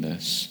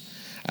wickedness,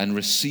 and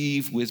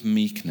receive with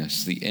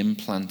meekness the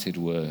implanted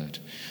word,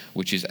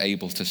 which is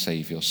able to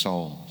save your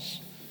souls.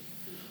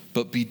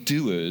 But be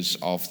doers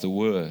of the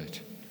word,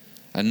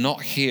 and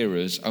not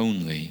hearers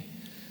only,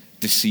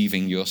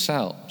 deceiving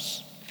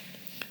yourselves.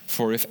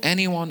 For if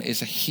anyone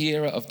is a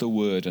hearer of the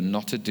word and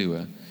not a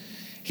doer,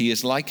 he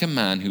is like a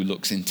man who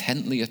looks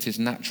intently at his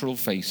natural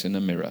face in a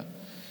mirror.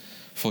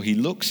 For he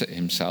looks at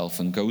himself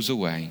and goes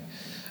away,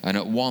 and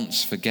at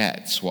once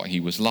forgets what he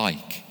was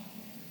like.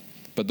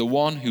 But the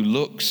one who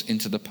looks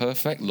into the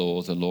perfect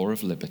law, the law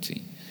of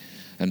liberty,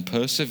 and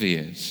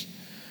perseveres,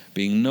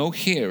 being no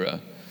hearer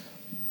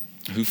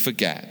who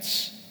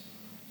forgets,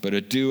 but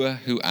a doer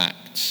who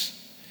acts,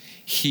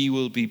 he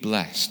will be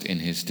blessed in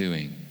his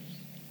doing.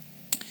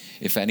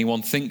 If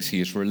anyone thinks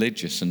he is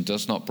religious and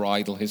does not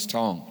bridle his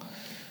tongue,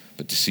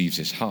 but deceives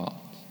his heart,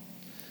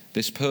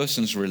 this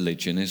person's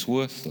religion is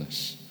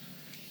worthless.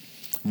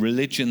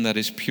 Religion that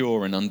is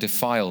pure and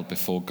undefiled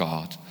before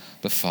God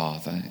the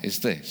Father is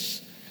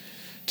this: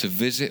 to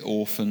visit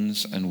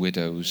orphans and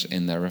widows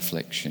in their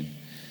affliction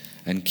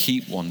and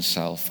keep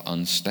oneself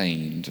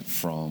unstained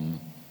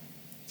from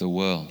the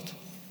world."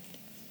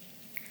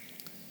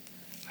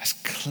 That's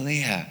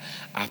clear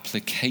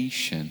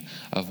application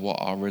of what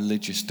our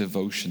religious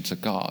devotion to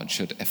God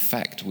should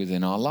effect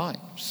within our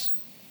lives.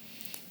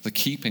 The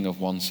keeping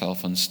of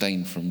oneself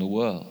unstained from the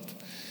world.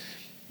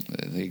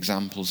 The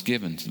examples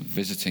given,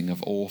 visiting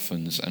of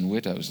orphans and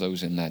widows,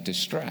 those in their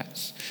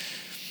distress.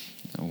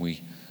 We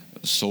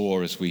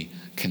saw as we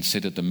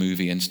considered the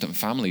movie Instant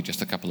Family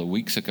just a couple of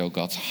weeks ago,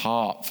 God's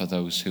heart for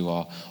those who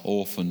are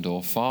orphaned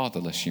or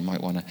fatherless. You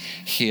might want to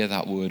hear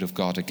that word of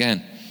God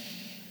again.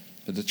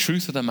 But the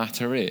truth of the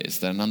matter is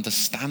that an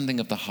understanding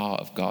of the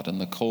heart of God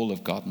and the call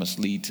of God must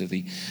lead to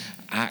the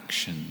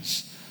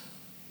actions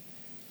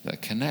that are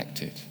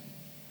connected.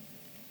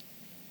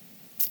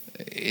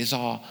 Is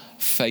our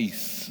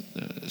faith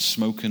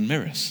smoke and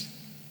mirrors?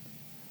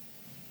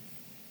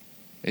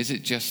 Is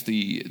it just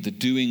the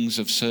doings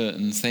of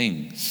certain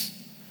things,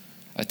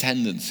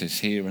 attendances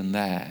here and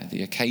there,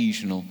 the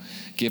occasional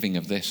giving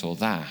of this or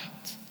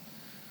that,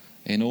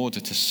 in order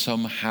to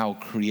somehow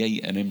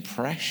create an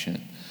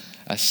impression,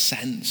 a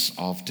sense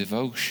of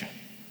devotion?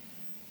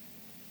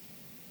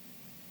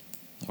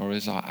 Or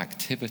is our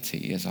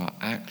activity, is our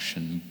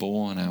action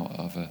born out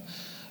of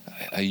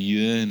a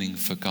yearning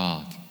for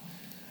God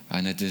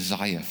and a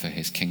desire for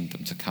his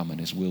kingdom to come and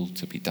his will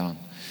to be done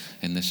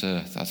in this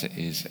earth as it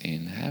is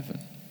in heaven?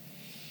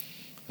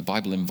 The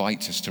Bible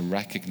invites us to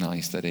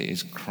recognize that it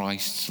is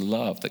Christ's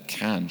love that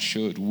can,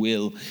 should,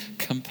 will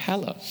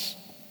compel us.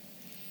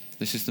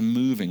 This is the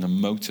moving and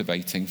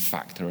motivating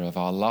factor of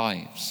our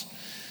lives.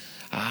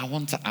 I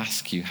want to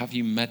ask you, have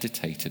you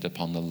meditated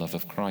upon the love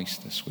of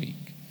Christ this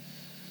week?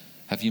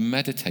 Have you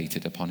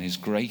meditated upon his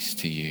grace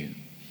to you?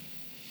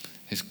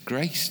 His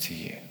grace to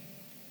you.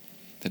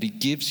 That he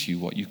gives you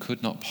what you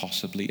could not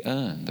possibly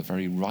earn, the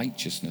very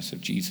righteousness of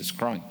Jesus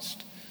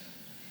Christ.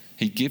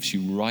 He gives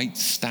you right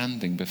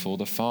standing before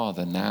the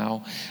Father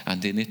now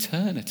and in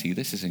eternity.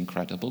 This is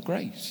incredible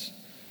grace.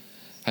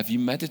 Have you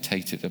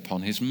meditated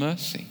upon his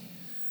mercy?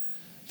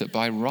 That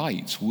by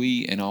rights,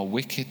 we in our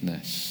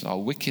wickedness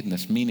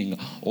meaning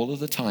all of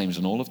the times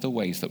and all of the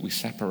ways that we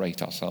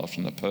separate ourselves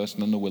from the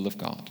person and the will of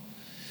God,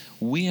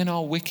 we in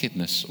our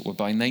wickedness were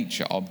by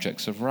nature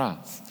objects of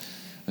wrath,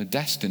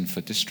 destined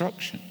for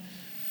destruction.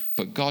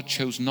 But God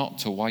chose not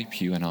to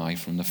wipe you and I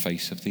from the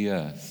face of the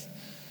earth,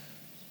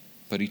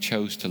 but he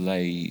chose to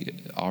lay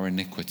our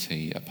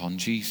iniquity upon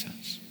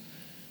Jesus,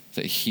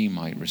 that he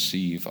might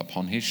receive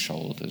upon his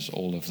shoulders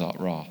all of that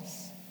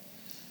wrath.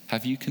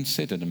 Have you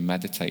considered and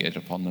meditated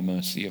upon the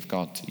mercy of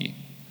God to you?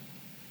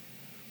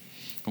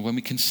 And when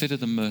we consider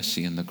the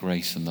mercy and the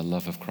grace and the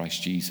love of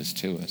Christ Jesus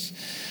to us,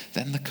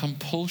 then the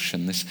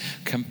compulsion, this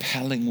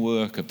compelling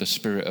work of the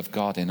Spirit of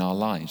God in our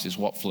lives is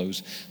what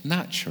flows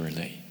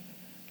naturally.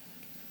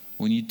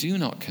 When you do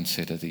not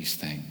consider these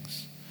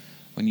things,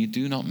 when you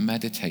do not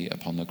meditate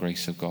upon the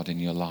grace of God in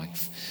your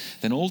life,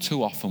 then all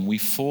too often we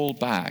fall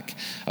back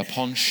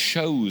upon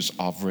shows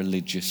of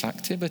religious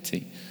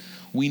activity.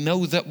 We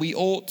know that we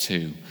ought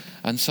to,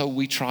 and so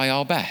we try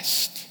our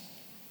best.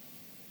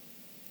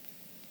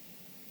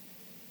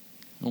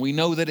 And we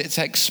know that it's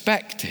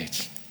expected,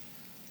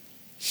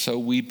 so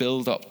we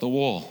build up the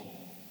wall.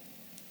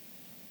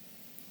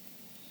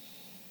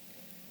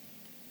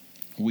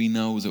 We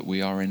know that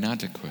we are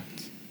inadequate,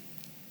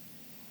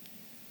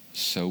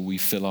 so we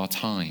fill our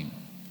time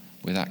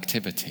with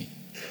activity.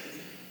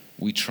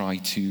 We try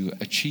to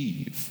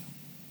achieve,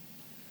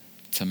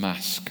 to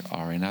mask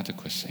our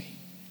inadequacy.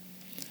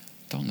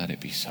 Don't let it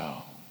be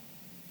so.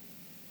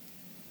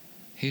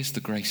 Here's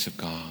the grace of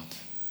God.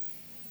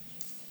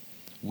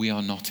 We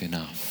are not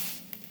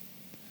enough,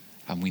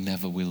 and we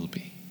never will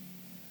be.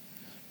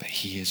 But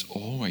he is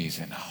always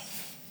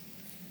enough.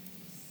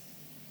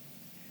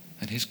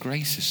 And his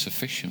grace is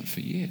sufficient for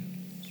you.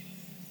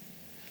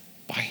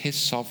 By his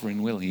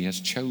sovereign will, he has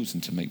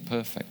chosen to make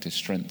perfect his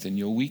strength in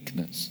your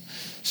weakness.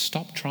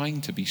 Stop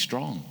trying to be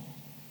strong.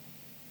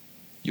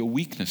 Your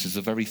weakness is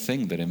the very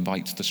thing that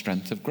invites the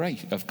strength of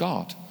grace of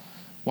God.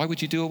 Why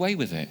would you do away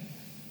with it?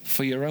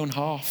 For your own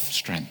half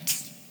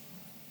strength.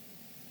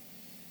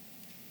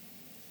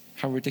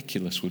 How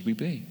ridiculous would we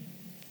be?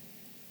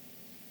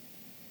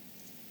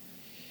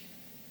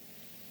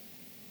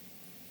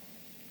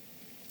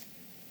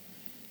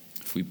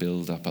 If we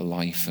build up a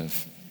life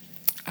of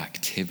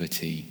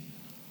activity,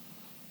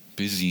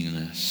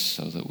 busyness,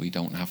 so that we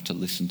don't have to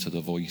listen to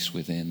the voice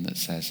within that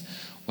says,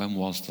 when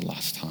was the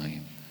last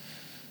time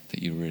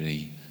that you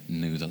really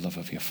knew the love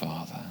of your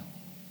Father?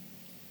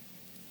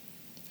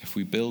 If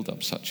we build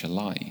up such a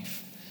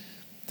life,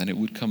 then it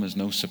would come as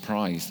no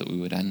surprise that we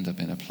would end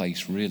up in a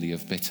place really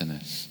of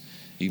bitterness,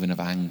 even of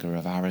anger,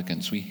 of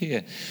arrogance. We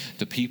hear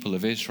the people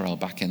of Israel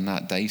back in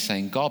that day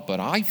saying, God, but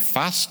I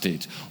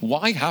fasted.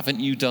 Why haven't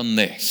you done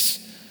this?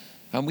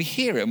 And we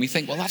hear it and we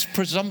think, well, that's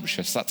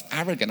presumptuous, that's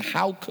arrogant.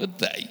 How could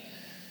they?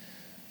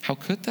 How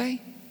could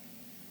they?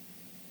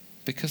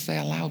 Because they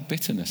allowed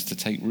bitterness to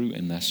take root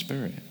in their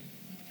spirit.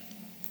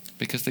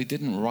 Because they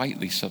didn't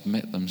rightly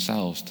submit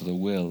themselves to the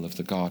will of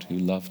the God who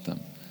loved them.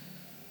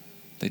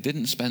 They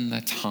didn't spend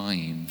their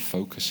time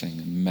focusing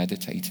and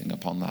meditating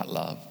upon that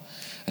love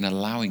and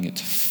allowing it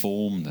to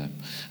form them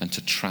and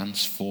to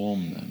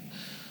transform them.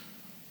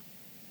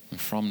 And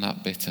from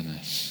that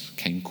bitterness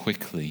came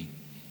quickly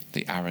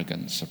the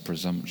arrogance of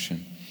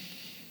presumption.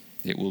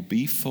 It will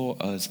be for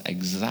us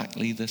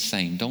exactly the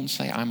same. Don't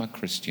say, I'm a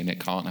Christian, it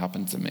can't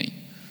happen to me.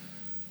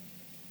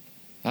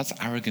 That's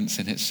arrogance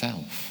in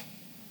itself.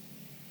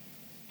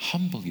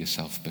 Humble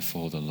yourself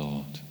before the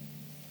Lord.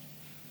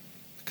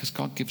 Because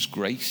God gives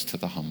grace to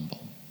the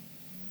humble,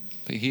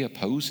 but he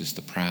opposes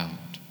the proud.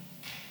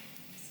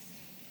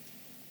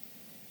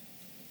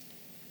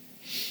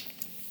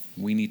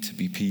 We need to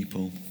be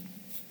people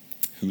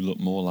who look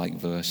more like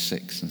verse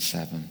 6 and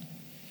 7.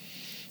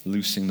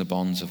 Loosing the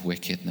bonds of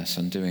wickedness,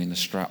 undoing the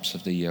straps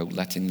of the yoke,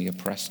 letting the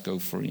oppressed go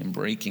free and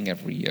breaking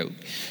every yoke,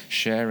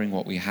 sharing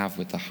what we have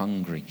with the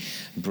hungry,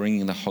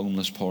 bringing the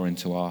homeless poor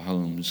into our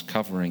homes,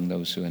 covering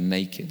those who are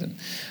naked and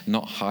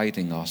not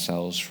hiding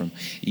ourselves from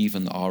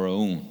even our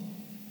own.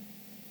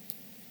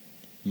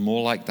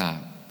 More like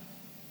that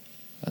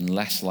and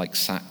less like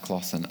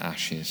sackcloth and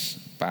ashes,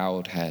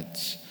 bowed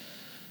heads,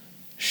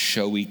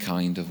 showy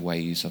kind of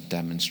ways of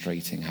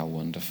demonstrating how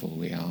wonderful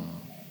we are.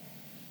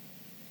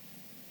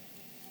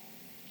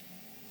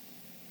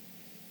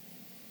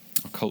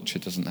 Our culture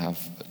doesn't have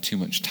too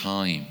much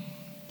time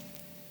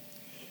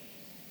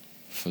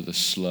for the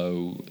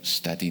slow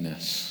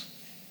steadiness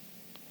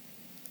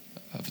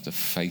of the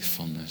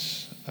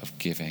faithfulness of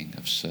giving,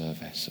 of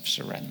service, of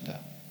surrender.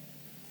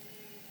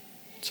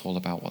 It's all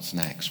about what's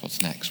next,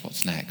 the next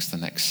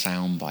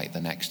soundbite,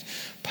 the next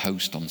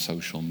post on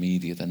social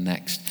media, the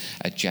next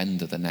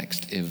agenda, the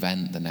next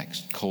event, the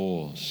next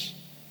cause.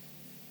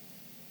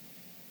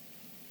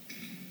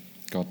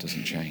 God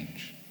doesn't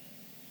change.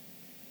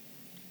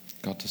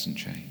 God doesn't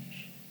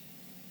change.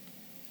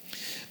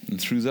 And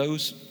through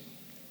those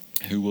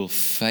who will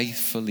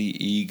faithfully,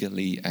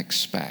 eagerly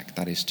expect,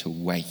 that is to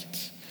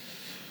wait,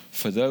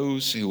 for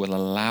those who will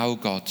allow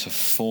God to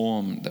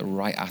form the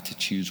right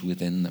attitudes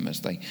within them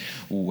as they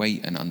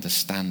wait and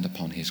understand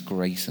upon his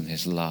grace and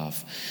his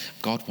love,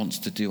 God wants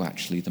to do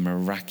actually the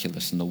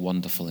miraculous and the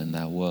wonderful in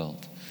their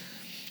world.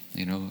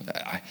 You know,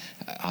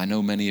 I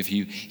know many of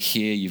you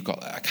here, you've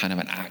got a kind of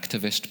an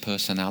activist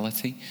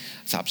personality.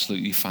 It's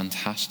absolutely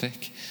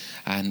fantastic,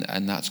 and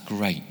that's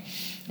great.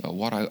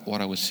 What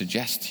I would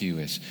suggest to you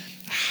is,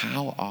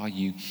 how are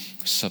you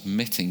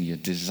submitting your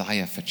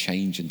desire for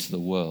change into the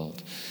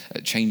world,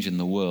 change in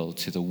the world,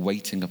 to the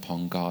waiting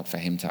upon God for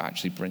him to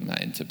actually bring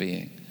that into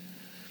being?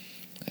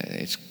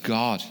 It's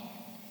God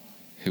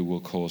who will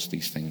cause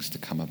these things to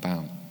come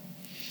about.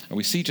 And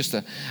we see just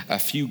a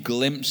few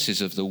glimpses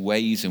of the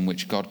ways in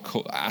which God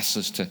asks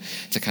us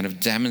to kind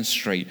of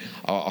demonstrate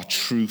our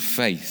true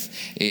faith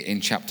in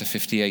chapter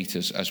 58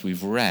 as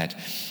we've read.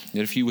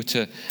 If you were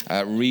to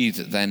read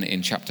then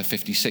in chapter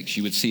 56,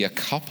 you would see a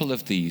couple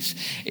of these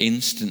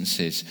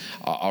instances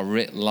are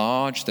writ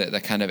large, that they're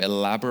kind of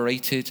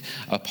elaborated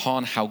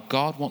upon how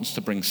God wants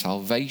to bring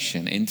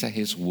salvation into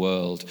his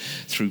world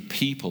through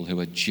people who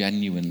are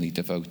genuinely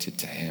devoted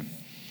to him.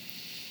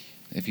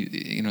 If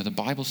you know, the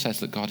Bible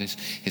says that God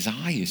his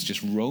eye is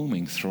just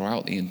roaming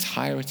throughout the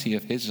entirety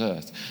of his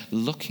earth,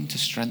 looking to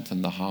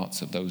strengthen the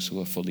hearts of those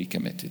who are fully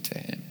committed to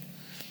him.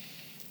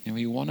 You know,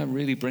 you want to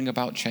really bring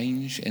about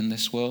change in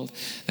this world,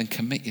 then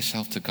commit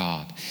yourself to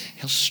God.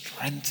 He'll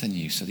strengthen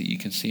you so that you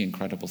can see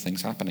incredible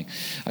things happening.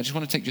 I just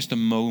want to take just a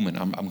moment.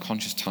 I'm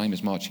conscious time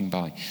is marching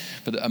by,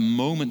 but a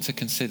moment to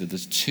consider.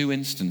 There's two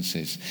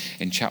instances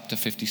in chapter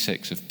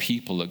 56 of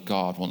people that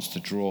God wants to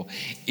draw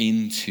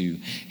into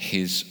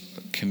his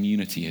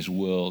community, his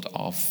world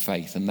of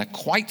faith. And they're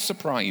quite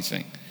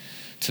surprising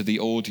to the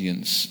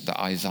audience that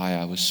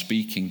Isaiah was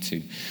speaking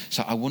to.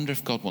 So I wonder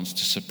if God wants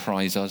to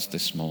surprise us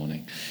this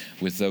morning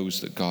with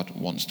those that God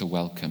wants to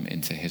welcome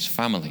into his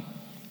family.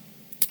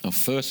 Now,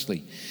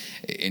 firstly,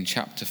 in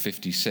chapter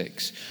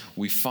 56,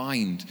 we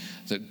find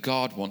that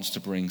God wants to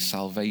bring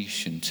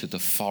salvation to the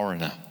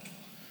foreigner.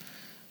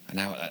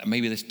 Now,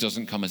 maybe this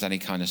doesn't come as any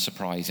kind of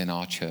surprise in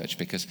our church,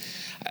 because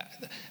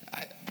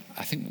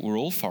I think we're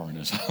all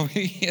foreigners, are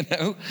we? You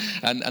know,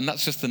 and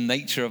that's just the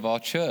nature of our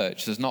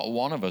church. There's not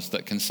one of us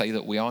that can say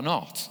that we are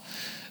not.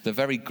 The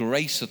very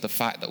grace of the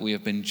fact that we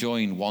have been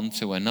joined one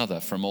to another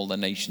from all the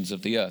nations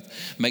of the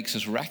earth makes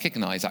us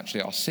recognize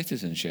actually our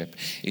citizenship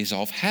is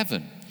of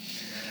heaven.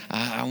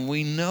 And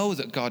we know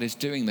that God is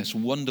doing this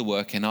wonder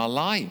work in our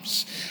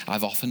lives.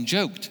 I've often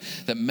joked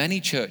that many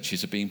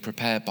churches are being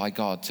prepared by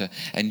God to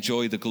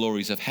enjoy the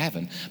glories of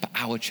heaven, but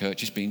our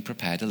church is being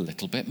prepared a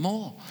little bit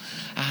more.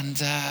 And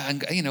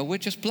you know, we're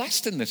just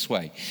blessed in this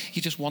way.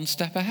 You're just one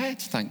step ahead,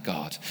 thank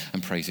God,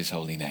 and praise his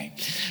holy name.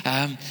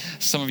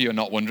 Some of you are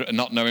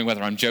not knowing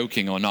whether I'm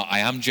joking or not. I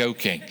am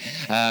joking.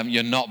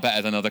 You're not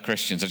better than other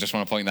Christians. I just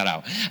want to point that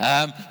out.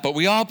 But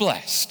we are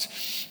blessed.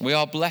 We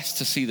are blessed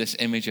to see this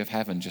image of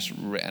heaven just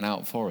written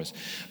out for us.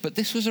 But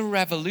this was a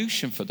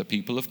revolution for the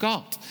people of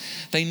God.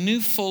 They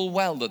knew full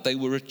well that they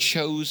were a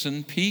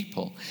chosen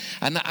people,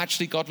 and that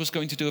actually God was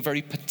going to do a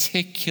very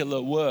particular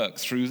work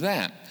through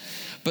them.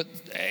 But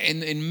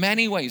in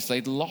many ways,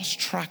 they'd lost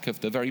track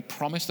of the very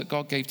promise that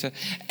God gave to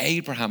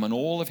Abraham and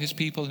all of his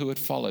people who had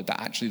followed,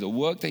 that actually the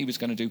work that he was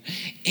going to do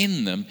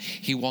in them,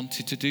 he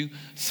wanted to do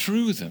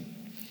through them.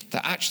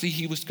 that actually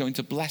he was going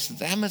to bless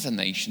them as a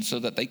nation so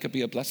that they could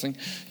be a blessing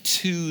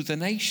to the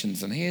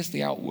nations. And here's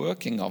the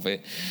outworking of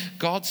it.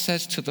 God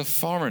says to the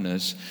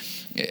foreigners,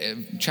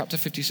 chapter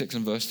 56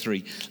 and verse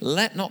 3,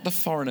 let not the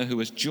foreigner who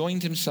has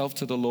joined himself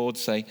to the Lord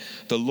say,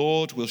 the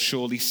Lord will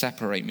surely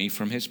separate me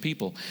from his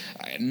people.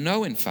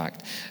 No, in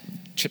fact,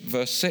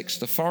 verse 6,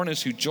 the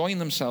foreigners who join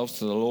themselves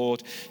to the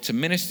Lord to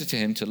minister to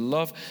him, to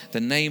love the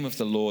name of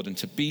the Lord and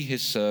to be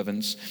his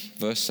servants.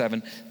 Verse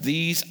 7,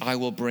 these I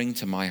will bring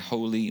to my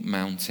holy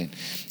mountain.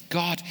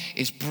 God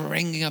is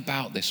bringing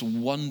about this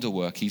wonder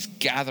work. He's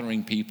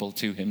gathering people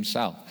to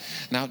himself.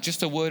 Now,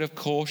 just a word of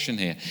caution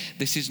here.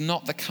 This is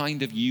not the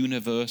kind of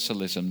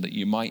universalism that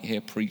you might hear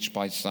preached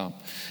by some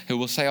who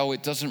will say, oh,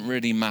 it doesn't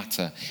really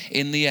matter.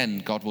 In the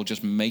end, God will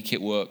just make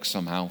it work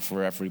somehow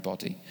for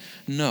everybody.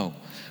 No,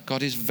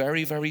 God is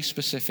very, very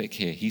specific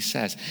here. He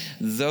says,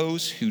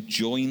 those who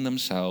join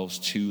themselves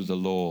to the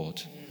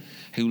Lord,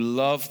 who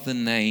love the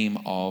name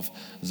of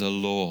the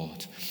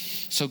Lord.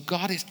 So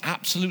God is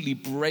absolutely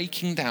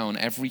breaking down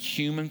every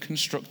human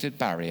constructed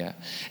barrier,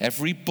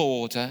 every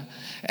border,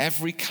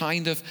 every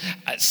kind of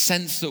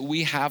sense that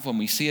we have when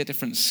we see a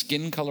different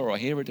skin color or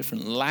hear a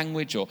different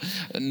language or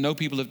know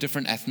people of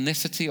different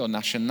ethnicity or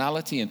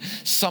nationality. And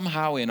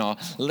somehow in our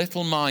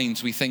little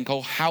minds we think,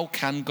 oh, how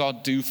can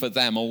God do for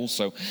them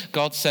also?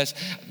 God says,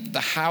 the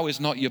how is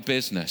not your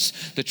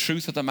business. The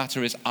truth of the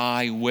matter is,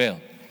 I will.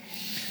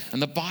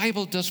 And the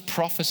Bible does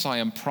prophesy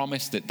and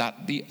promise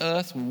that the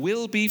earth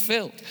will be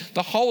filled,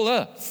 the whole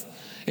earth.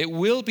 It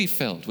will be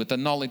filled with the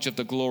knowledge of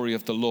the glory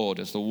of the Lord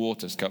as the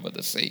waters cover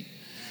the sea.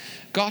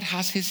 God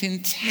has his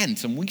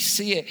intent, and we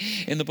see it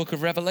in the book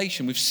of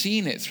Revelation. We've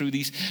seen it through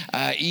these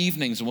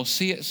evenings, and we'll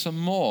see it some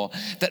more,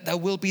 that there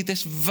will be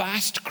this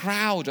vast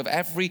crowd of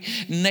every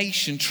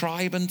nation,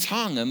 tribe, and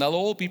tongue, and they'll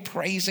all be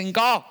praising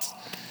God.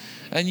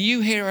 And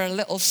you hear a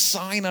little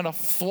sign and a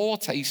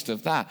foretaste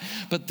of that.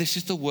 But this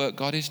is the work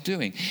God is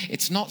doing.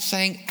 It's not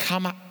saying,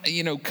 come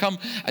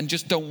and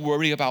just don't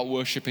worry about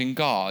worshiping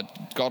God.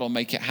 God will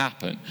make it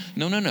happen.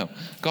 No.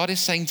 God is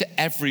saying to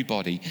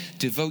everybody,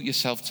 devote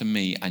yourself to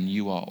me and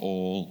you are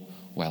all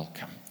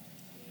welcome.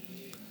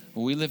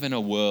 We live in a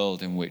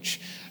world in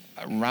which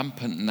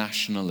rampant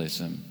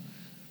nationalism,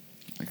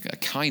 a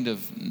kind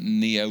of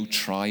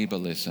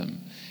neo-tribalism,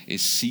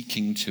 is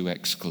seeking to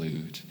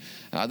exclude.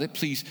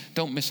 Please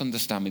don't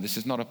misunderstand me. This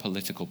is not a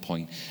political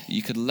point.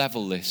 You could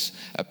level this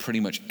at pretty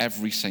much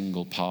every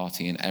single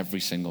party in every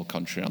single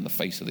country on the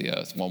face of the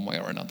earth, one way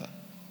or another.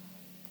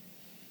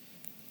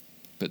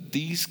 But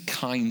these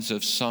kinds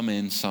of some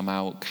in, some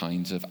out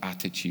kinds of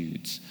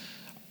attitudes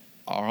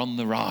are on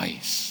the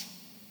rise.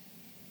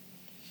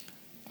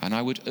 And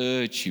I would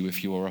urge you,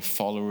 if you are a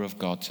follower of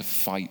God, to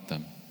fight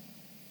them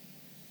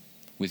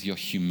with your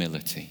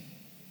humility,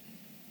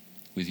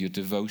 with your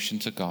devotion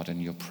to God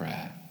and your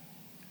prayer.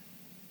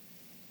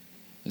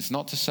 It's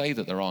not to say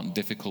that there aren't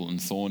difficult and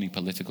thorny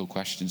political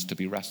questions to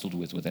be wrestled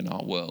with within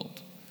our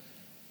world.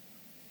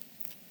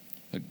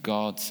 But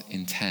God's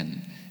intent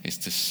is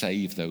to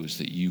save those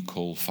that you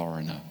call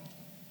foreigner.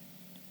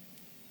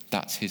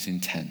 That's his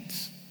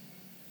intent.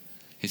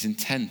 His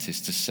intent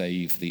is to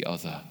save the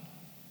other.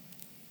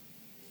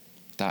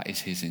 That is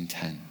his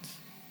intent.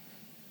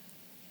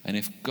 And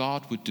if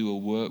God would do a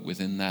work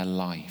within their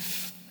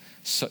life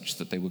such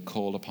that they would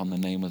call upon the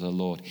name of the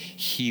Lord,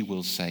 he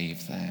will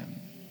save them.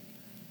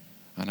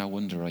 And I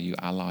wonder, are you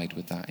allied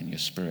with that in your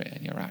spirit,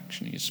 in your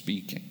action, in your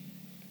speaking?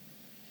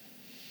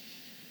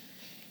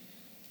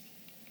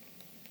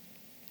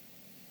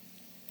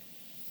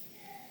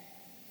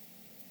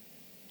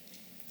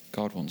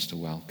 God wants to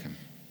welcome.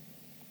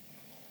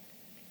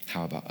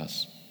 How about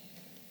us?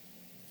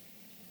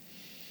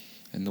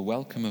 In the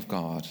welcome of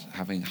God,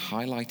 having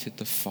highlighted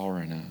the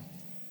foreigner,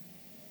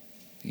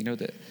 you know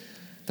that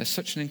there's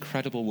such an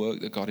incredible work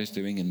that God is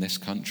doing in this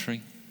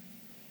country.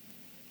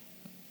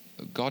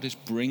 God is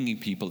bringing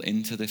people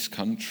into this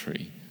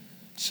country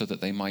so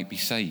that they might be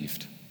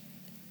saved.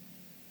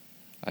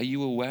 Are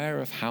you aware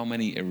of how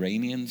many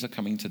Iranians are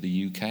coming to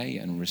the UK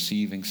and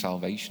receiving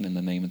salvation in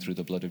the name and through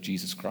the blood of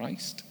Jesus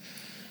Christ?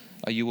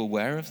 Are you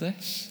aware of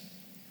this?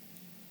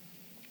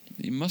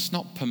 You must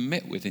not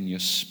permit within your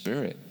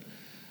spirit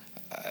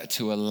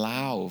to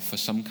allow for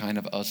some kind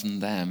of us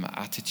and them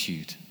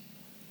attitude.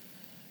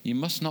 You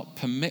must not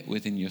permit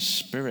within your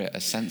spirit a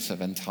sense of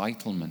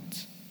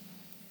entitlement.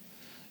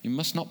 You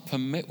must not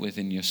permit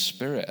within your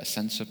spirit a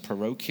sense of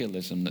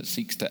parochialism that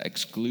seeks to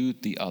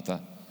exclude the other.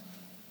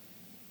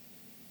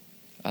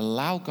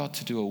 Allow God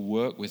to do a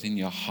work within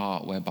your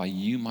heart whereby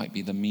you might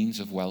be the means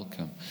of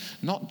welcome,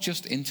 not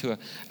just into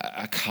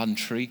a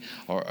country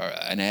or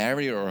an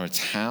area or a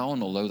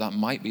town, although that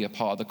might be a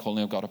part of the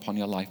calling of God upon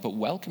your life, but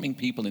welcoming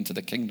people into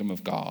the kingdom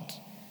of God.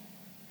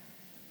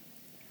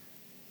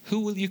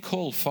 Who will you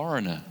call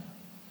foreigner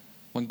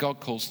when God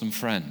calls them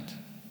friend?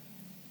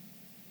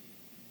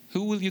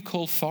 Who will you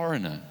call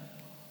foreigner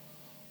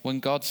when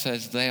God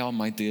says, they are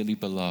my dearly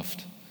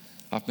beloved?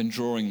 I've been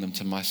drawing them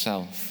to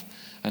myself.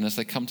 And as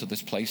they come to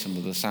this place under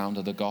the sound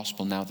of the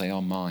gospel, now they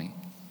are mine.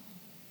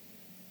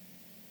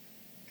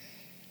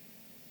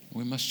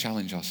 We must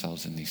challenge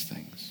ourselves in these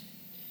things.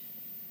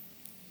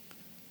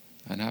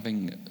 And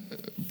having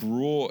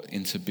brought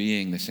into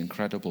being this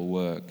incredible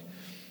work,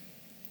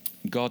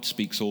 God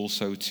speaks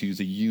also to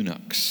the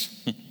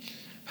eunuchs.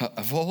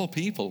 Of all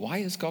people, why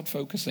is God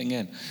focusing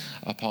in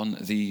upon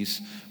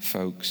these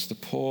folks? The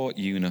poor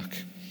eunuch.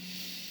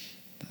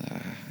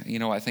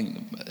 I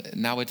think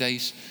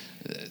nowadays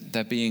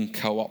they're being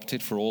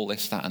co-opted for all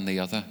this, that, and the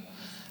other.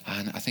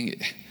 And I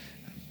think,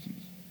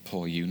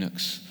 poor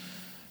eunuchs,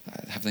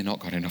 have they not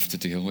got enough to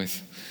deal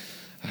with?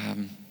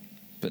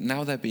 But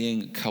now they're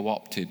being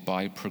co-opted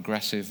by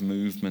progressive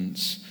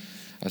movements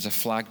as a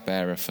flag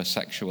bearer for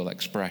sexual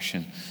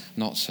expression.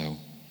 Not so.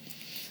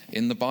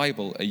 In the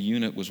Bible, a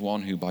eunuch was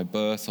one who by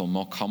birth, or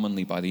more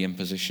commonly by the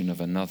imposition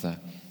of another,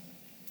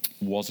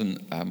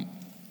 wasn't,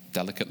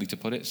 delicately to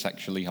put it,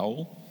 sexually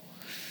whole.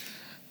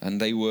 And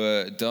they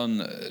were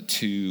done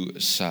to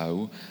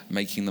so,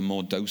 making them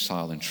more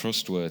docile and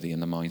trustworthy in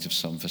the minds of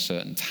some for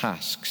certain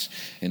tasks,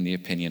 in the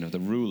opinion of the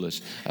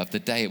rulers of the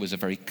day. It was a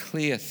very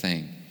clear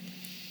thing.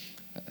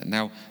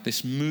 Now,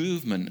 this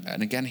movement,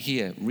 and again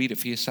here, read it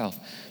for yourself.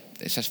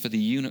 It says, for the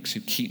eunuchs who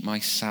keep my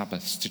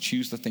Sabbaths, to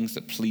choose the things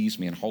that please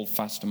me and hold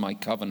fast to my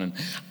covenant,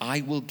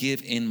 I will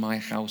give in my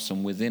house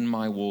and within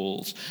my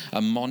walls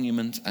a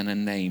monument and a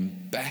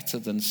name better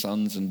than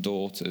sons and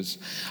daughters.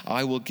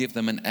 I will give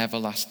them an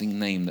everlasting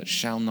name that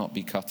shall not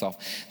be cut off.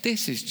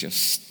 This is just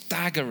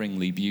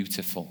staggeringly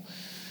beautiful.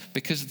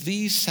 Because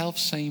these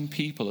self-same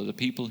people are the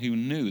people who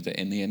knew that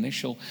in the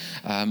initial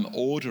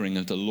ordering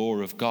of the law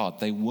of God,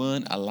 they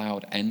weren't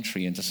allowed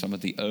entry into some of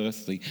the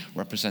earthly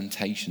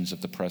representations of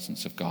the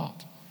presence of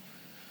God.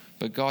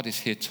 But God is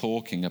here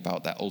talking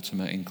about that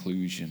ultimate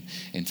inclusion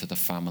into the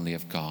family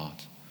of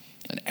God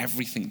and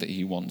everything that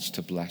he wants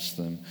to bless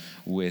them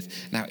with.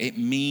 Now, it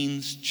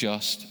means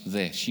just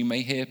this. You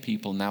may hear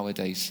people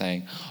nowadays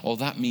saying, oh,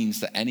 that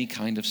means that any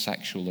kind of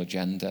sexual or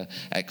gender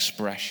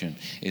expression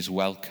is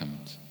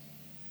welcomed.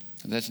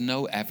 There's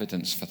no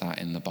evidence for that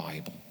in the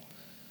Bible.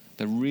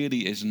 There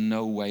really is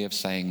no way of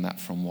saying that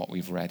from what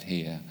we've read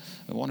here.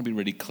 I want to be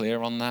really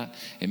clear on that.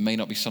 It may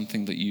not be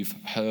something that you've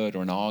heard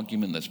or an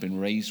argument that's been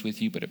raised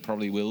with you, but it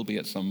probably will be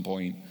at some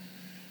point.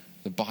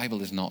 The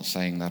Bible is not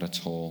saying that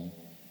at all.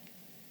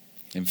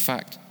 In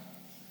fact,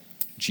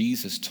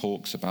 Jesus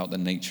talks about the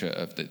nature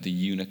of the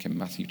eunuch in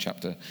Matthew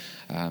chapter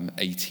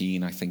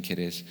 18, I think it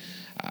is.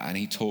 And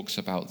he talks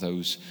about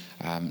those,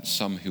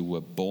 some who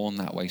were born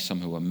that way, some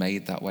who were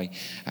made that way.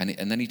 And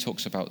then he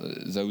talks about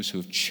those who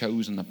have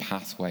chosen the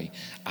pathway,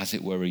 as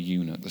it were a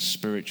eunuch, the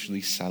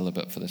spiritually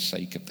celibate for the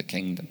sake of the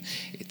kingdom.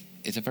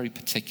 It's a very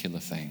particular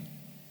thing.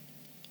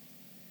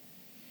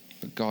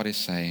 But God is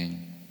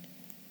saying,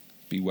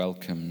 be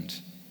welcomed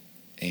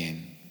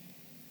in.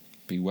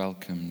 Be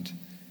welcomed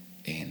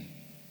in.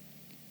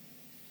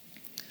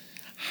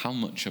 How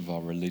much of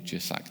our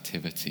religious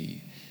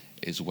activity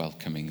is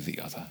welcoming the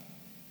other?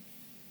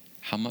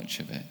 How much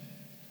of it?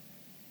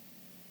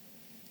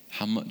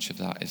 How much of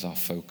that is our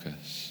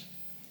focus?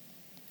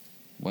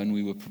 When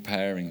we were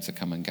preparing to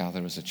come and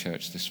gather as a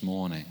church this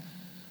morning,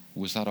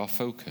 was that our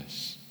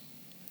focus?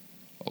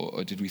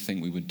 Or did we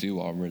think we would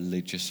do our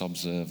religious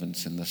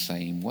observance in the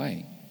same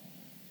way?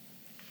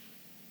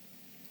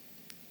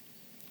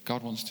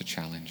 God wants to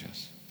challenge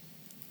us.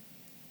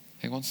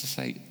 He wants to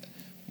say,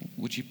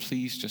 would you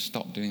please just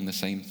stop doing the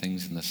same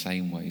things in the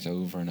same ways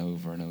over and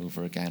over and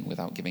over again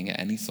without giving it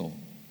any thought?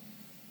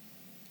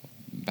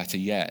 Better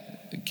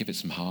yet, give it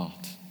some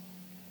heart.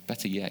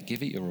 Better yet,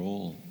 give it your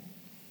all.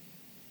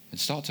 And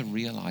start to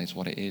realize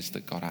what it is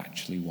that God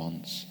actually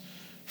wants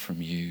from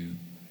you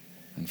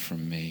and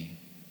from me.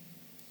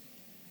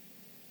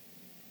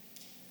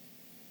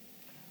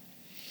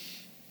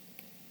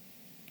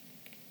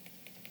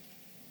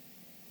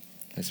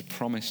 There's a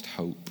promised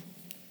hope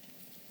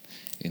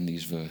in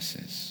these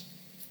verses,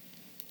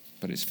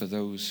 but it's for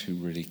those who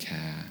really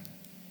care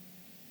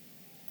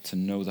to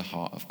know the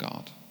heart of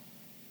God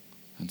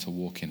and to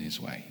walk in his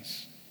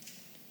ways.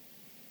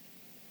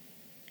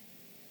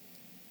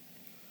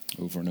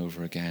 Over and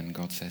over again,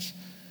 God says,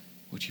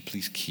 would you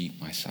please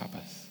keep my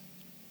Sabbath?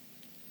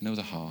 Know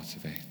the heart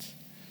of it.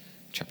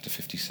 Chapter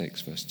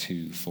 56, verse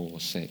 2, 4,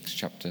 6.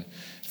 Chapter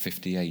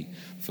 58,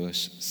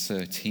 verse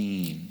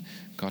 13.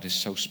 God is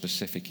so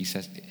specific. He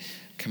says,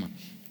 come on,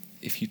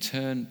 if you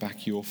turn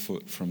back your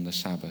foot from the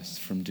Sabbath,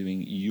 from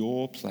doing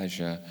your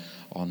pleasure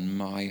on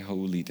my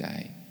holy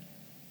day,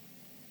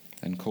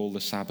 and call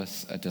the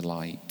Sabbath a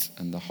delight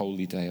and the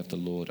holy day of the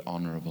Lord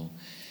honorable,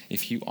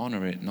 if you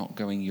honor it, not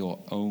going your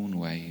own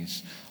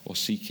ways or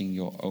seeking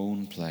your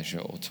own pleasure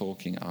or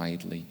talking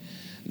idly,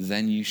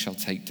 then you shall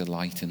take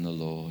delight in the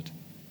Lord.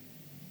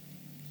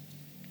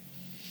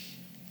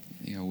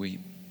 You know, we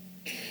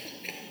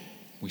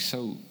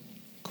so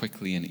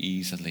quickly and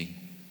easily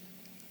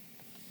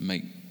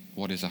make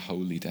what is a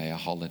holy day a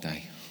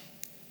holiday.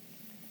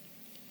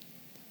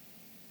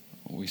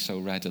 We so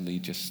readily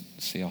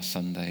just see our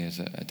Sunday as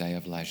a day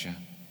of leisure.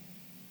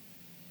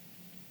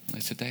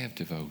 It's a day of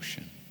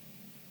devotion.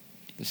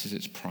 This is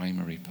its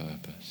primary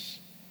purpose.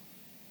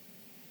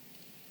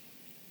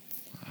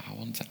 I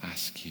want to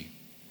ask you,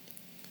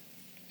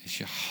 Is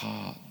your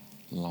heart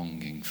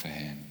longing for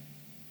him?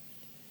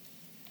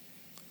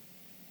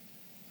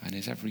 And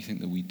is everything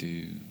that we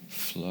do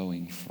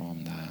flowing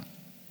from that?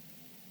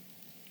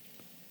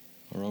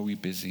 Or are we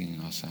busying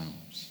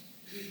ourselves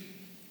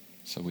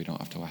so we don't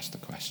have to ask the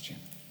question?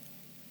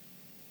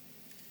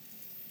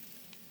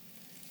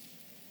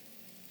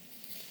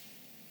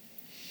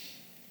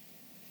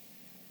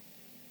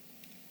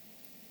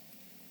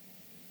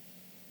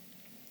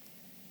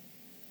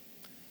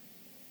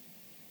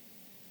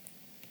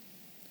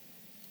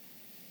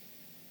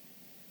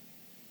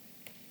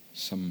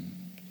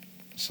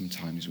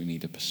 Sometimes we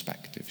need a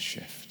perspective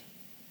shift.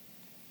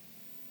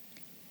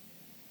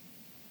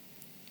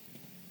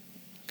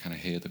 Kind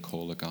of hear the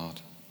call of God,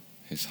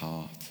 his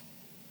heart,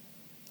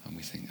 and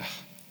we think,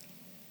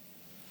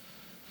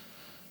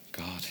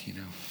 God, you're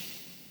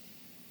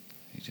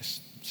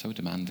just so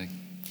demanding.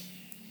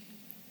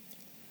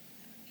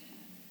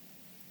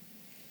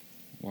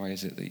 Why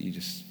is it that you're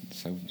just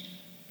so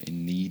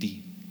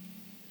needy?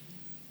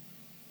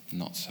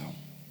 Not so.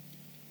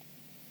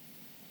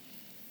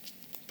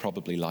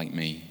 Probably like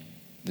me,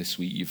 this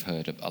week you've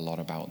heard a lot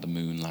about the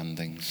moon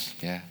landings,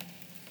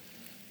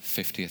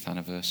 50th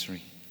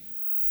anniversary.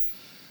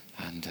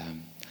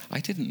 And I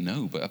didn't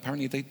know, but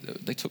apparently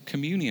they took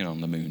communion on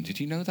the moon. Did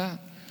you know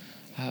that?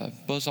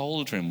 Buzz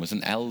Aldrin was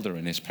an elder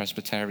in his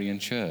Presbyterian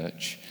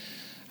church,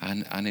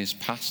 and his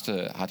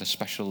pastor had a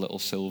special little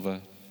silver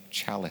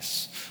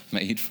chalice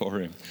made for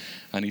him.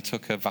 And he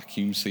took a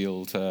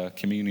vacuum-sealed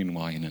communion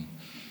wine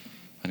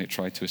and it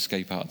tried to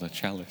escape out of the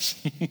chalice.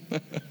 He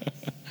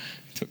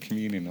took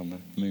communion on the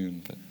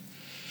moon. But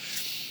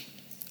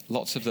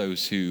lots of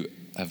those who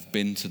have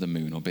been to the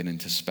moon or been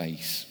into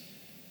space,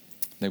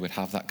 they would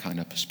have that kind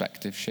of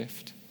perspective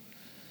shift.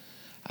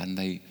 And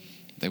they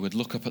would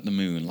look up at the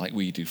moon like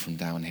we do from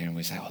down here, and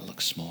we say, oh, it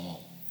looks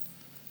small.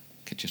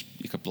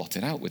 You could blot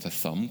it out with a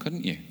thumb,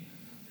 couldn't you?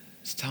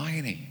 It's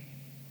tiny.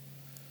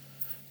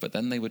 But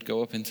then they would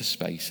go up into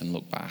space and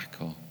look back,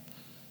 or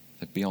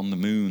they'd be on the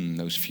moon,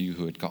 those few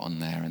who had gotten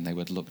there, and they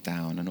would look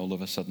down, and all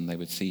of a sudden they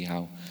would see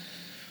how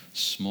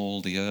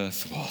small the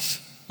earth was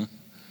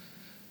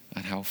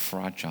and how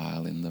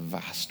fragile in the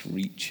vast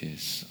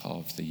reaches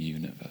of the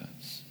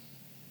universe.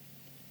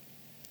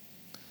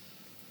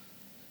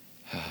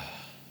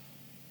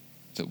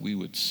 That we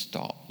would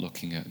stop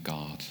looking at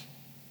God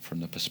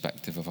from the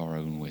perspective of our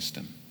own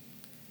wisdom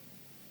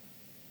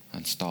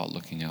and start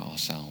looking at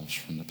ourselves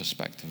from the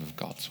perspective of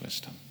God's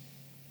wisdom.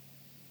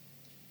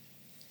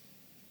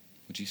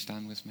 Would you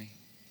stand with me?